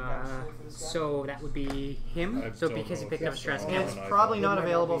 So that would be him. I So don't because he know picked if up it's stress on. camp. It's It probably might not not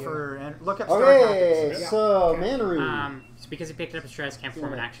available be, for. Look up Star Okay, Tactics. so Manaroo. So because he picked up a stress, can't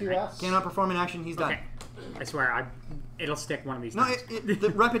perform an action. Two Right? Fs. Cannot perform an action. He's done. Okay. I swear, it'll stick one of these No, times.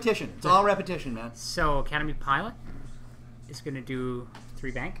 the repetition. It's all repetition, man. So Academy Pilot is going to do 3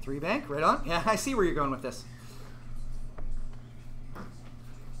 bank. 3 bank, right on. Yeah, I see where you're going with this.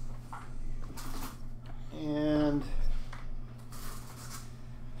 And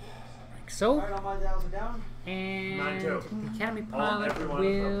Like so. Alright, all my dials are down. And 9-2. the Academy All- Pilot every one of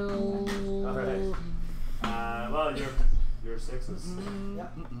them. will... Alright. Well, your 6s.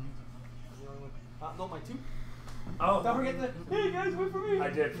 Yep. No, my 2. Oh, Don't forget the. Hey guys, wait for me. I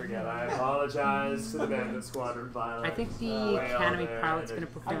did forget. I apologize to the Bandit Squadron pilot. I think the Way Academy out there. Pilot's going to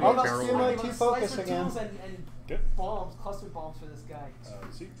perform I'll a just barrel do my roll. two focus Slicer again. tools and Good. bombs, cluster bombs for this guy.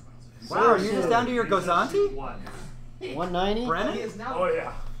 See? Wow, you're just down to your Gozanti? 190. He Brennan? is now. Oh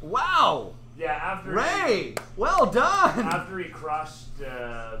yeah. Wow! Yeah, after Ray! Well done! after he crushed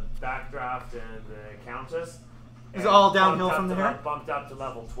Backdraft and the Countess. It's and all downhill bumped from up to there? Bumped up to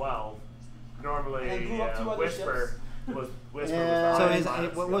level 12. Normally, And blew up 2 other Whisper was Yeah. So the his,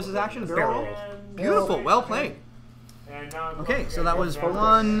 highest what was his skill. action? Barrel Barrel roll. And- Beautiful, well played. And now I'm Okay, going so that was to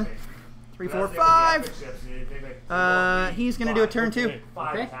 1, 3, 4, 5. He's gonna do a turn 2.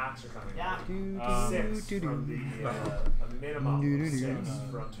 5 Okay. attacks are coming. Yeah. out. 6 from the a minimum of 6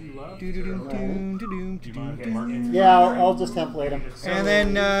 from the Okay, Mark. Yeah, I'll just template him. And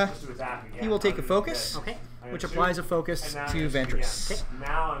then Just to attack again. he will take a focus, Okay. which applies a focus And now to I'm gonna shoot Ventress. again.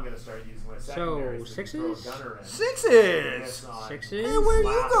 Now I'm going to start using my secondaries to sixes? throw a gunner in. 6s! Miss on 6s. Hey, where are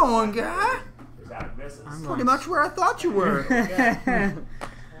you going, guy? attack misses. I'm Pretty much where I thought you were. Alright.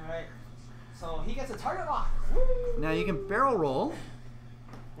 So he gets a target lock. Woo! Now you can barrel roll.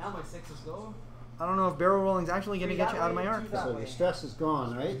 Now my 6s go. I don't know if barrel rolling is actually going to get you out of my arc. So your stress is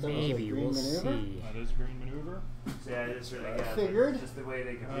gone, right? That was a Maybe, green we'll maneuver. see. That is green maneuver. So yeah, it's really good. Figured. Just the way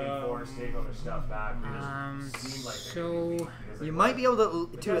they can reinforce, take all their stuff back. Seem like So... You might be able to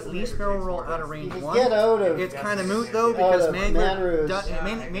at least barrel roll out of You range can 1. get out of. It's kind of moot though because of Mangler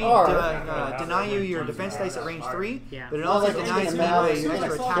Manaroo's may arc. deny you your defense dice at range 3, Yeah. but it Well, also like, denies it's you gonna an matter. extra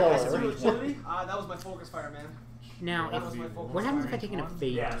It's attack gonna dice at kill. range 2. Agility? That was my focus fire, man. Now, That was my focus what happens if I fire. take an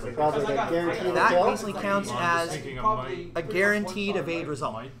evade? Yeah, it's like Probably Because I the got- guarantee I That kill. basically counts as thinking I Probably a guaranteed evade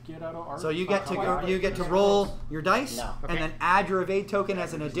result. Might get out of arc. So you get to roll your dice No. and then add your evade token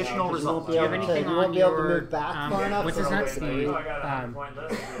as an additional You won't result. be Do you have able to. anything You won't on be able to your move back far enough. what's his so- nuts? The I got a 100-point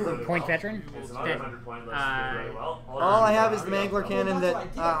list. point veteran? It's another 100-point list. Really well. All I have is the Mangler cannon that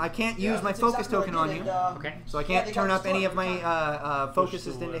I can't use my focus token on you, Okay. so I can't turn up any of my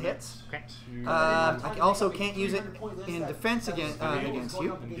focuses into hits. Okay. I also can't use it in defense against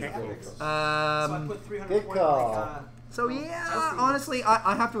you. Good call. So yeah, honestly,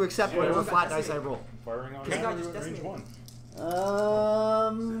 I have to accept whatever flat dice I roll. Firing on This guy just range decimated.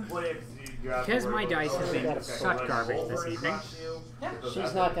 1. What if you have to Because worry my about dice have the been okay, such well, garbage then this over evening. crush you. Yeah.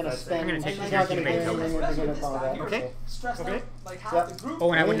 She's not going to spend. I'm gonna take She's the not going to do evade anything token. when you're going to combat. Okay. Stressed Okay. out, like half Yep. the group.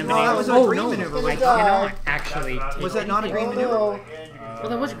 Oh, and I wouldn't have No, been that able was to. a Oh, green no. maneuver. I Was cannot actually Was take Was that not a green Oh, maneuver? no. Well,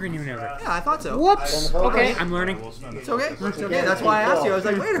 that was a green maneuver. Yeah, I thought so. Whoops! Then focus. Okay, I'm learning. It's okay. It's okay. That's why I asked you. I was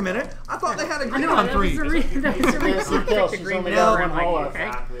like, wait a minute. I thought they had a I green know, on that was 3. the reason I Guaranteed kill. picked the She's green only maneuver. got I'm one like, hole.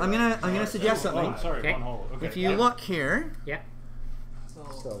 okay. I'm gonna suggest something. Oh, sorry, Okay. one hole. Okay. If you look here, Yeah.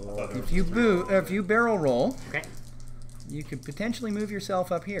 So, if you barrel roll, Okay. you could potentially move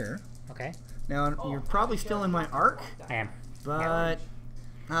yourself up here. Okay. Now you're probably still in my arc, I am. but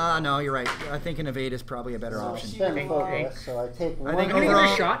no, you're right. I think an evade is probably a better option. spend Okay. focus. So I take one. I think I'm gonna give it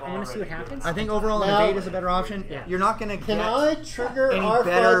overall- a shot. I'm gonna see what happens. I think overall an Now- evade is a better option. Yeah. You're not gonna Can get I trigger any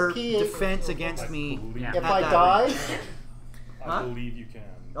better R5P defense against me. Yeah. if at I that die? range. I Huh? believe you can.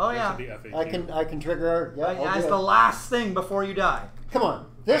 Oh, This yeah. is the FAQ. I can trigger. Yeah, I'll As do the it. last thing before you die. Come on.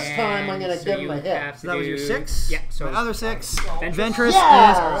 This time I'm gonna So give you him a hit. have to So that was your do- 6. Yeah. So my other 6. Ventress. Ventress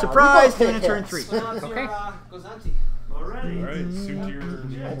Yeah! is surprised We both doing a take turn hits. 3. So now it's Okay. your Alrighty. Gozanti. Alright,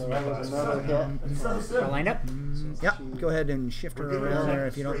 Soontir. That was another hit. we're lined up. Yep. Go ahead and shift her around there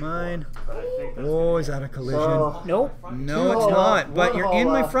if you don't mind. But I think that's Oh, is that a collision? So, Nope. No, it's Two not. But one you're in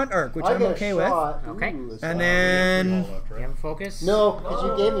my hole front arc, which I I'm get a okay with. shot. Okay. Ooh, And then, Hole left, You right? have a focus. no, because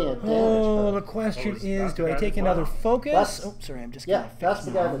you gave me a damage. oh, card. the question Oh, is, is do I that take the another guy? focus? That's- Oh, sorry, I'm just Yeah, gonna that's fix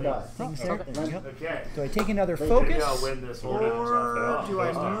the guy that died. things there. There we go. okay. Do I take another Maybe I'll focus? win this whole Or matchup. do I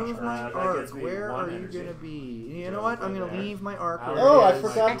Oh, move my that arc? gets me Where one are you energy. gonna be? You know what? I'm gonna leave my arc. Oh, I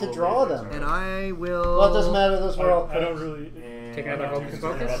forgot to draw them. And I will. Well, it doesn't matter. Those were all. I don't really. Take another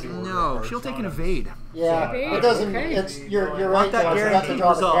focus. No, she'll take an evade. Yeah, it doesn't. Okay. It's you're right. Want that Though, I forgot to guaranteed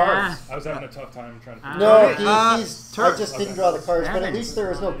draw the result. cards. I was having a tough time trying to. No, Okay, he's. Turr. I just didn't draw the cards, but at Damn it. least there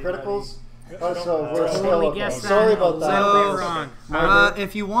was no criticals. Oh, so we're Totally still okay. guessed that. Sorry about that. So- wrong.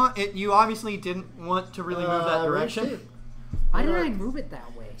 If you want it, you obviously didn't want to really move that direction. Why did I move it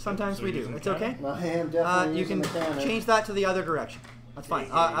that way? Sometimes we do. It's okay. I am definitely You using can the cannon. change that to the other direction. That's fine.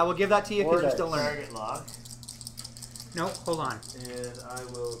 I will give that to you because you're still learning. Target lock. No, hold on. And I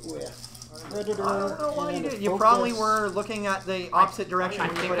will. Yeah. Predator. I don't know why you and did. You focus. probably were looking at the opposite direction I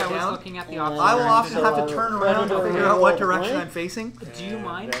when you think put I it was down. looking at the And opposite I will direction. often have to turn around to figure out what direction I'm facing. Do you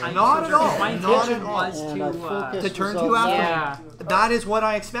mind? I- Not at all. My Not intention at all. was And I to. focus To turn result two after. Yeah. That is what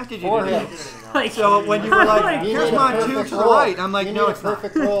I expected you Four to do. hits. Like, So when you were like, You here's need a my two perfect to the roll. right, I'm like, You no, need it's a not.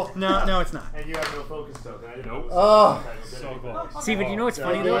 perfect roll. No, it's not. And you have no focus token. I didn't. Oh. So close. See, but you know what's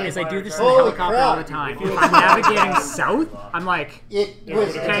funny though is I do this in the Holy helicopter crap. all the time. If I'm navigating south, I'm like, It was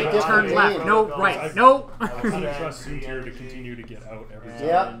okay, a different turn left, game. no, right, no. I kind of trust Soontir to continue to get out every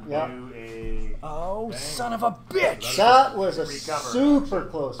time. Yeah. Do a. Oh, son of a bitch! That was a super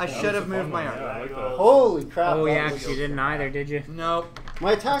close I one. should have moved my Yeah, arm. I like that. Holy crap. Oh that yeah, was- because you didn't either, did you? Nope.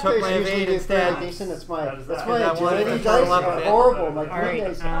 My attack Took dice my usually evade do instead. fairly decent. It's my That my that one agility for dice love are of it. horrible. My Alright, green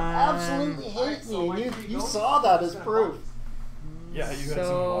dice absolutely hate me, and you saw that as proof. Yeah, you had some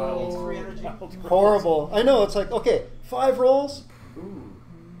So- wild. Horrible. I know. It's like okay, 5 rolls,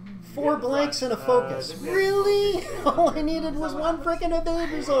 4 blanks and a focus. Really? All I needed was 1 freaking evade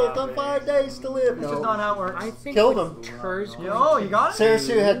result on 5 days to live. It's just not No. how it works. I think Killed with him. Turr's Oh, you got it?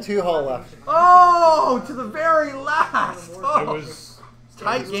 Sarasu had 2 hull left. Oh, to the very last. It Oh. was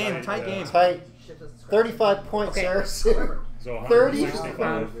Tight game, tight game. Tight. 35 points, Okay. Sarasu. so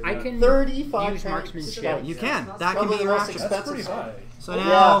 165. I can 35 use points. marksmanship. You can. That can Probably be the your most action. That's pretty expensive. high. So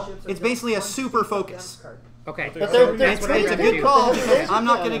now it's basically a super focus. Okay. But they're It's, what I it's a gotta good do. call They have because I'm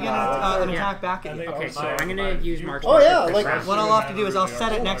not laser going to get cannon. an Yeah. attack back at And you. they Okay, also- so I'm gonna use marksmanship. Oh yeah, to like crash. What I'll have to do is I'll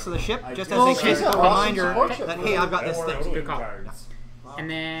set it next to the ship just as Oh, a okay. quick Awesome reminder support ship. that, hey, I've got this thing. Good call. And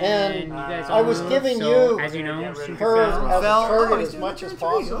then And you guys I all was move, giving so, you as you know, Soontir her Fel. as a Fel. target Oh, he's as doing much a as turn three.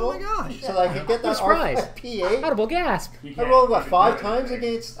 possible. Oh my gosh. So that I could get that Surprise. P8. Audible gasp. I rolled what 5 times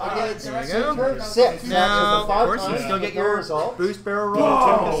against go. 6. Now, So of the 5 course, you times still get no your result. boost barrel roll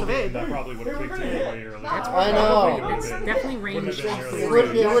Oh, to this evade. that probably would have kicked in way earlier. I know. It's definitely range. It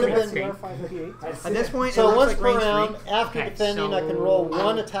would have been. At this point, it So looks once like per range round, 3. after Okay, defending, I can so- roll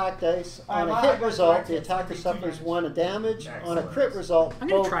 1 attack dice. On a hit result, the attacker suffers 1 damage. On a crit result, I'm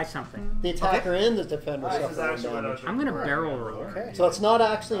gonna both try something. the attacker and the defender This is suffer 1 actually what I damage. was I'm gonna barrel roll. So it's not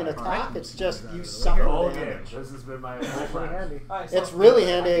actually an attack, it's just you suffer Whole game. damage. This has been my whole plan. It's really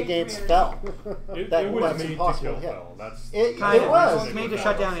handy against Fel. It That was was made to impossible kill hit. Fel. That's It Kind of. was. It's made to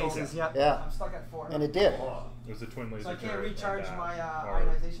shut down aces, yeah. Yeah, I'm stuck at 4. and it did. it was the twin laser. So I can't turret recharge and my, that are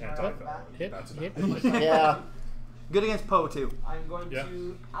ionization right off the anti-Fel. bat. Hit, That's hit. enough. Yeah, Good against Poe, too. I'm going Yeah.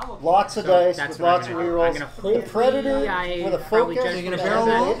 to allocate. lots of So dice that's with what I'm lots of gonna do. rerolls. I'm gonna The hopefully Predator I with a probably focus. just Are you gonna with barrel an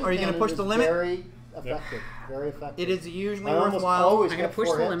roll, evade or are you gonna push is the limit? Very effective. Very effective. It is usually I almost worthwhile. always I'm gonna get push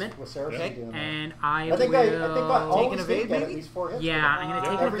 4 the hits limit. with Sarasu Okay. doing that. And I I think I will. always an did evade, get at maybe? least 4 hits. Yeah, I'm gonna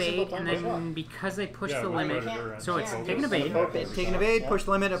take an Every single evade, time and I shot. then because I pushed Yeah, the we limit, Predator and so it's Focus. take an evade. Focus. Take an evade, push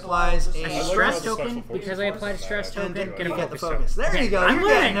the limit, applies a A like stress how the token, special because I applied a stress and token, then get you a get the focus focus. token. There you go. I'm You're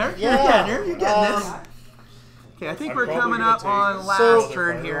getting winning. there. Yeah. You're getting there. You're getting this. Um, Okay, I think I'm we're probably coming gonna up take on last So-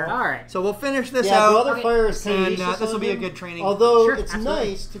 turn here. Alright. So we'll finish this Yeah, out. Brother Fire is and useless this will on be a him, good training. Although Sure, it's absolutely.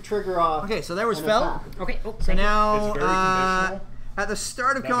 nice to trigger off. Okay, so there was an Fel. attack. Okay. Oh, So thank you. now, It's very conditional. at the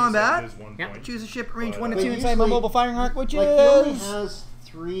start of That being said, combat, it is 1 Yeah. point. choose a ship range But- 1 to But 2 inside my usually- mobile firing arc, which Like he only is has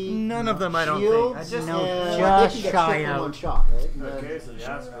 3 none of them, I don't shields, think. I just- No, and just they can get shy shit in of. 1 shot, right? And then, Okay, so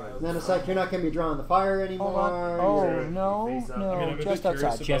yeah, then it's like you're not going to be drawing the fire anymore. Oh, You're- no, I mean, I'm no, a bit just curious outside.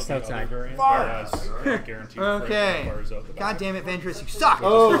 about Just the other outside. variants Fire. that has guaranteed Okay. fires out the back. God damn it, Ventress, you suck!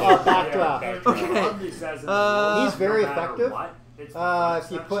 Oh, backdraft. Okay. He's very effective.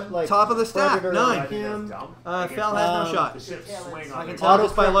 If you put like Top of the stack, Predator 9. on him, Fel has no shot. I can tell Auto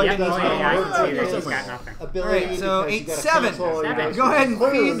just by crit, looking yeah, at Oh, these yeah, I numbers. can see that. He's Somewhere. got nothing. ability. Alright, so because you 8, gotta 7. cancel your Seven. Go ahead and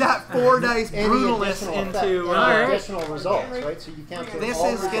clues feed that 4 dice any brutalness additional into. effect, Alright. additional results, right? So you cancel This all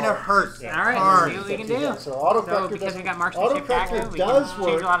is gonna results. hurt. Alright, Hard. let's see what we can do. So auto So corrector because we does- got marksmanship auto active, corrector we does can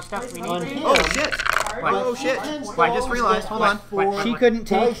change work a lot of stuff we on need. him. Oh shit! What? Oh shit! What? I just realized. Hold on. What? She couldn't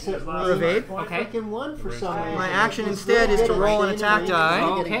take her evade. Okay. Freaking 1 for some reason. My action He's instead really is to good at roll an evading attack and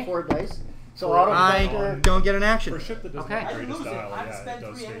die. getting Okay. 4 dice. So auto I counter. don't get an action. For ship that doesn't Okay. upgrade a style, I have to yeah, spend it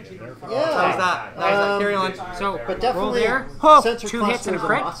does 3 stay energy in there. for Yeah. How's that? Carry on. So But roll definitely, there. Oh, sensor 2 hits and a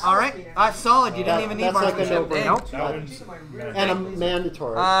cluster is crit. must. All right, that's solid. You didn't even need That's like a marksmanship. no-brainer. Nope. That one's And a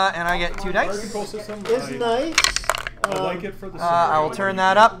mandatory. And I get 2 dice. control system. Is nice. I like it for the I will turn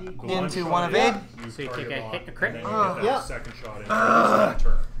that up into one evade. So you take a hit and a crit. Yeah. Second shot in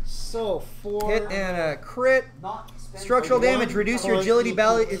turn. So 4. Hit and a crit. Structural damage. Reduce your agility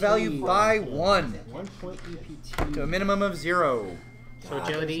value by 1 1 point EPT. to a minimum of 0. So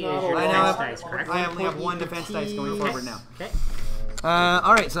agility is not your I defense now dice, correct? I only have 1 defense dice going forward now. Okay.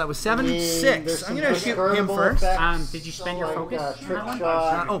 All right, so that was 7, 6. I'm gonna shoot him first. Did you spend your focus on trick that one?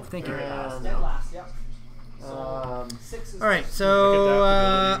 shot. Oh, thank you. And, Dead last, yep. All right, so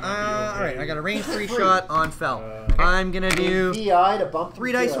all right, I got a range 3 shot on Fel. I'm gonna do VI to bump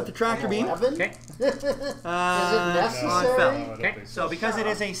 3 dice with the tractor beam. 11? Okay. Is it on necessary? Fel. Okay. So because it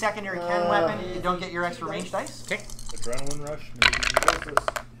is a secondary Ken weapon, you don't get your extra range dice. Okay. Adrenaline rush. Maybe.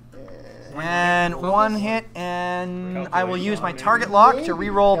 And 1 hit, and I will use my target lock to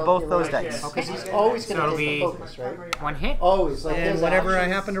re-roll both those dice. Okay, he's always So going it'll to be take the focus, right? 1 hit. Always. Like And his whatever I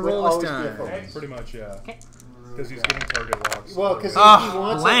actions happen to would roll this always be a time. focus. Pretty much, yeah. Okay. Because he's getting target locks. Well, because Ah, he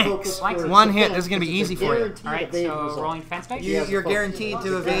wants blanks. a focus for 1 hit, defense, this is gonna be it's a easy for you. guaranteed All right. evade So result. rolling defense dice. You, you're guaranteed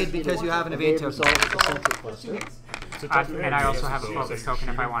to evade because you have an evade token. result with the sensor cluster. It's a tough And I also have a so focus it's token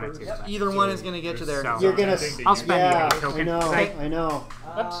if I shooting wanted first. to. but- Either one is gonna get you there. So- You're gonna. I'll spend the yeah, evade token. I know. Okay. I know.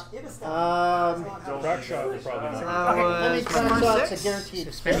 Crack shot will probably That not. I mean, was crack my shot's first a 6.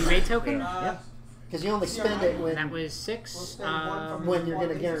 guaranteed Spend the evade token. because you only spend it when That was 6. you're going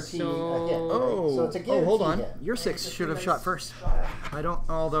to guarantee a hit. Oh, So it's a oh, guarantee hold on. hit. Your 6 should have shot first.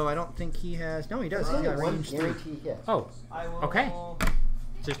 Although I don't think he has. No, he does. It's He's only got one range 3. guarantee hit. Oh. Okay.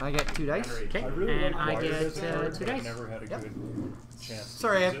 I get 2 dice. Okay. I really And like I wires get as a card, 2 but I dice. never had a good chance.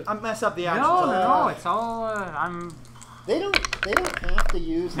 Sorry, to use it. I mess up the actions. No, no, no. It's all. I'm. They don't have to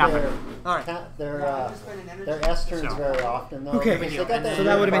use Nothing. All right. their S turns very often though. Okay, because they got that so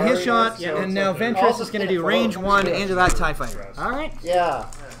that would have been his barrier, shot, so and it's now like- Ventress is going to do range 1 into that TIE fighter. All right. Yeah.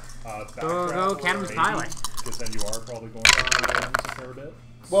 Go Cannon's pilot. Because then you are probably going to a fair bit.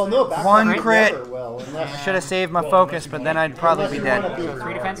 Well, no, back 1 never crit. will, I unless, should have saved my focus, but then I'd probably unless be you dead. wanna be-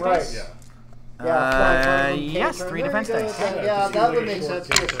 3 defense right. dice? Yeah. Yeah, Yes, 3 defense dice. Yeah, that would make sense.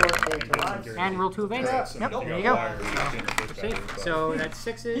 Be a short game. And roll 2 evades. Yep, there you go. So that's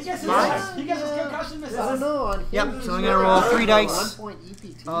 6s. He gets his 5s. he gets his concussion I don't missiles. know. On Yep, him, so I'm he's gonna roll very 3 low, dice. 1 point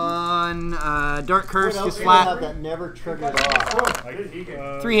EPT. On Dark Curse, What else just do you have flat. that never triggered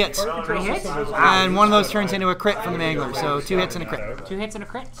off? 3 hits. 3 hits. And one of those turns into a crit from the Mangler, so 2 hits and a crit. 2 hits and a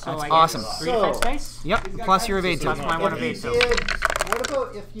crit. So That's I get awesome. 3 So- defense dice. Yep, plus your evade Plus token. my 1 If evade you token. did, what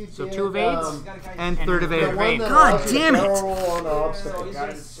about if you did? So 2 evades. And And 3rd the evade. The one that God allows you to damn barrel it! roll on the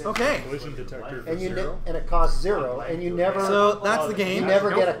obstacle. Okay, Collision detector for And zero. and it costs 0, and you never so that's the you game. never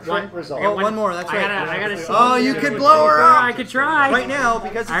get a Nope, crit one. result. Oh, one more, that's I right. gotta see. Oh, you could blow her up! I could try. Right now,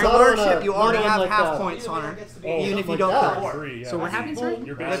 because it's a Alright. large ship, you already Not on have like half that. points on her, Oh, even if you like don't that. kill her. 3, yeah. So what happens, sir?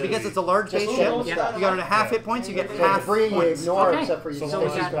 You're But basically, because it's a large base Just ship, roll you that. got her to half hit points, you get So half debris you points. ignore Okay. except for you so So long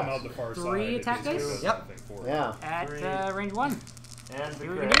is as you that come out the far 3 side, attack it just dice? goes, Yep. I think, forward. Yeah. At range 1. And the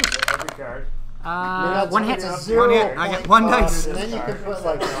Here we crit. go. Every card. 1 hit. It's a 0 One hit. I get 1 point dice. And then you can put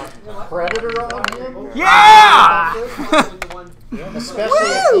like Predator on him. Yeah! Especially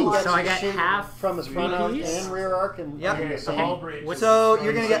if he gets So I got shit half from his front arc piece. and rear arc and Yep. and the same. Okay. What's So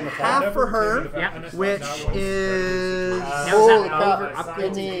you're gonna get half for her, Yeah. which is Now is Holy that crap. over In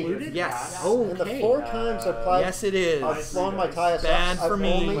upgrades the, included? yes. in the Okay. 4 times I've played, Yes, it is. I've flown my TIE Bad for I've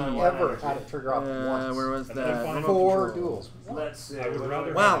me. only ever had it trigger off once. Where was that? 4 duels. Let's see. I would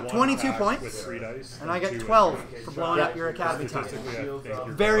rather Wow, have one 22 attack points. with 3 dice And I than get 2 12 with for blowing up your academy time. statistically, I think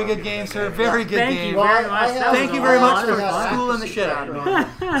you're Very better good off game, getting sir. that. Very good Thank game. you very much. That Thank was you a very lot much of for fun. schooling the shit out of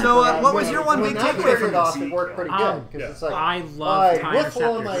me. So, what was your one when big that takeaway triggered from off, this? it worked pretty good because it's like I love time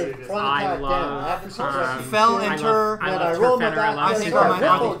whiffle my interceptors. front I attack down. love After 6 seconds, Fell I and love- Turr. I when love I Turr roll my Fenner, I back, love I I think Turr are go my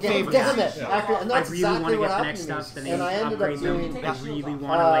Fenner. whiffle again. favorites. Damn it! Yeah. After, and that's I really exactly want to what get the happened next to me. stuff, and And I ended up upgrade them. doing I really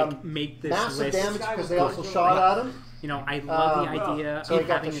want to like make this massive list. damage because they also shot at him. You know, I love the idea so he of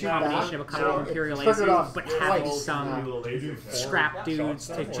got having to a shoot combination back. of a couple So of it Imperial triggered aces, off but having twice. some scrap dudes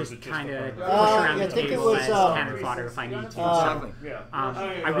to just kind of push I around the think it table was, as cannon fodder if I need to. Exactly.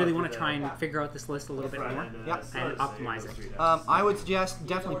 I really want to try and figure out this list a little bit more Yep. and optimize it. I would suggest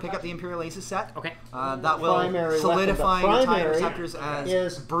definitely pick up the Imperial Aces set. Okay. That will Primary solidify weapon. your The TIE primary interceptors as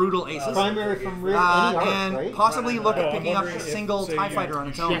is brutal aces. Primary from rear any arc, And right? possibly look at I'm picking up wondering a if, single say, TIE you fighter on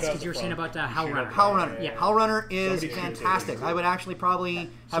its own. Yes, because you were saying about Howl Runner. Howl Runner. Yeah. Howl Runner is fantastic. I would actually probably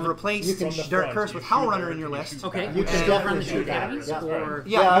have replaced can- Dirt Curse with Howl Runner in your list. Okay. You can Still run definitely the 2 do that. academies, Yeah. or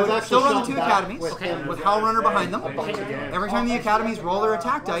Yeah, I you was would actually still run the shown 2 that academies with him. with Howl Runner behind them. Every time the academies roll their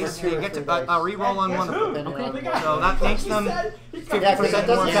attack dice, you get to re-roll on one of them. So that makes them Yeah, because it 50%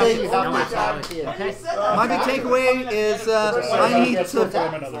 more doesn't say you effective. have No, to attack absolutely. the Okay. My big takeaway is I need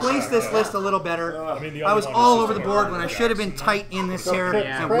to place this list a little better. I was all over the board when I should have been tight in this here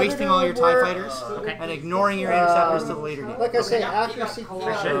Yeah. and wasting all your TIE fighters Okay. and ignoring your interceptors to the later game. Like I say, accuracy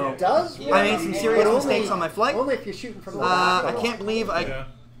precision does work. I made some serious but mistakes on my flight. Only if you're shooting from the I can't believe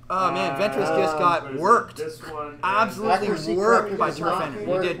oh man, Ventress just got worked. This one. Absolutely worked by Turr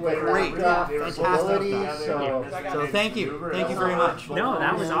Fel. You did great. Fantastic. So, So thank you very much. No,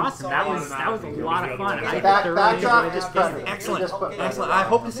 that was awesome. That was a lot of fun. I backdrop thoroughly enjoyed is this game. perfect. Excellent, excellent. I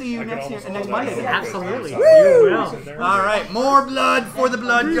hope to see you next Monday. Then. Absolutely. You will. All right, more blood for the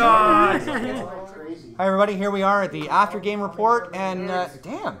blood god. Hi everybody, here we are at the after game report, and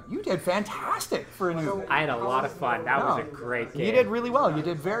damn, you did fantastic for a noob. I had a lot of fun. That was a great game. You did really well. You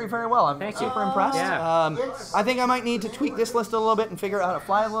did very, very well. I'm super impressed. Yeah. I think I might need to tweak this list a little bit and figure out how to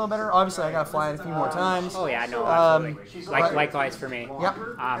fly it a little better. Obviously, I got to fly it a few more times. Oh yeah, no, absolutely. Likewise for me. Yep.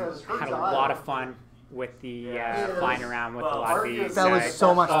 Had a lot of fun with the flying around with a lot of these. That was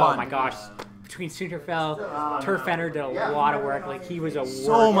so much fun. Oh my gosh. Between Soontir Fel, Turr Fel did a lot of work. Like, he was a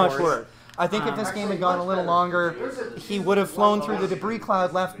So much workhorse. work. I think if this game had gone a little longer, he would have flown through the debris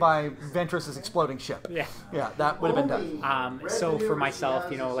cloud left by Ventress's exploding ship. Yeah. Yeah, that would have been done. So for myself,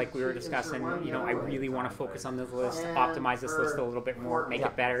 like we were discussing, I really want to focus on this list, optimize this list a little bit more, make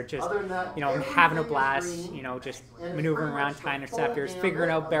it better. Just, I'm having a blast, just maneuvering around TIE interceptors, figuring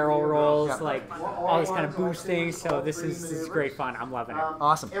out barrel rolls, like all this kind of boosting. So this is great fun. I'm loving it.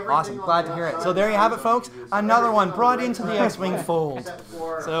 Awesome. Glad to hear it. So there you have it, folks. Another one brought into the X-Wing fold.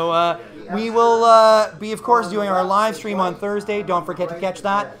 So we will be, of course, doing our live stream on Thursday. Don't forget to catch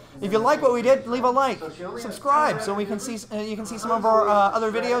that. If you like what we did, leave a like, subscribe, so we can see you can see some of our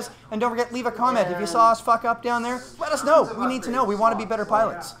other videos, and don't forget, leave a comment. If you saw us fuck up down there, let us know. We need to know. We want to be better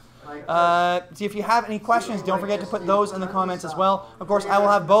pilots. See if you have any questions, don't forget to put those in the comments as well. Of course, I will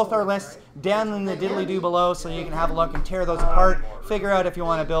have both our lists down in the diddly-doo below, so you can have a look and tear those apart, figure out if you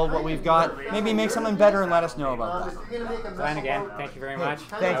want to build what we've got, maybe make something better and let us know about that. Glenn, again, thank you very much.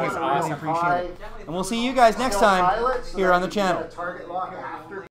 Thank you. That was awesome. Really appreciate it. And we'll see you guys next time here on the channel.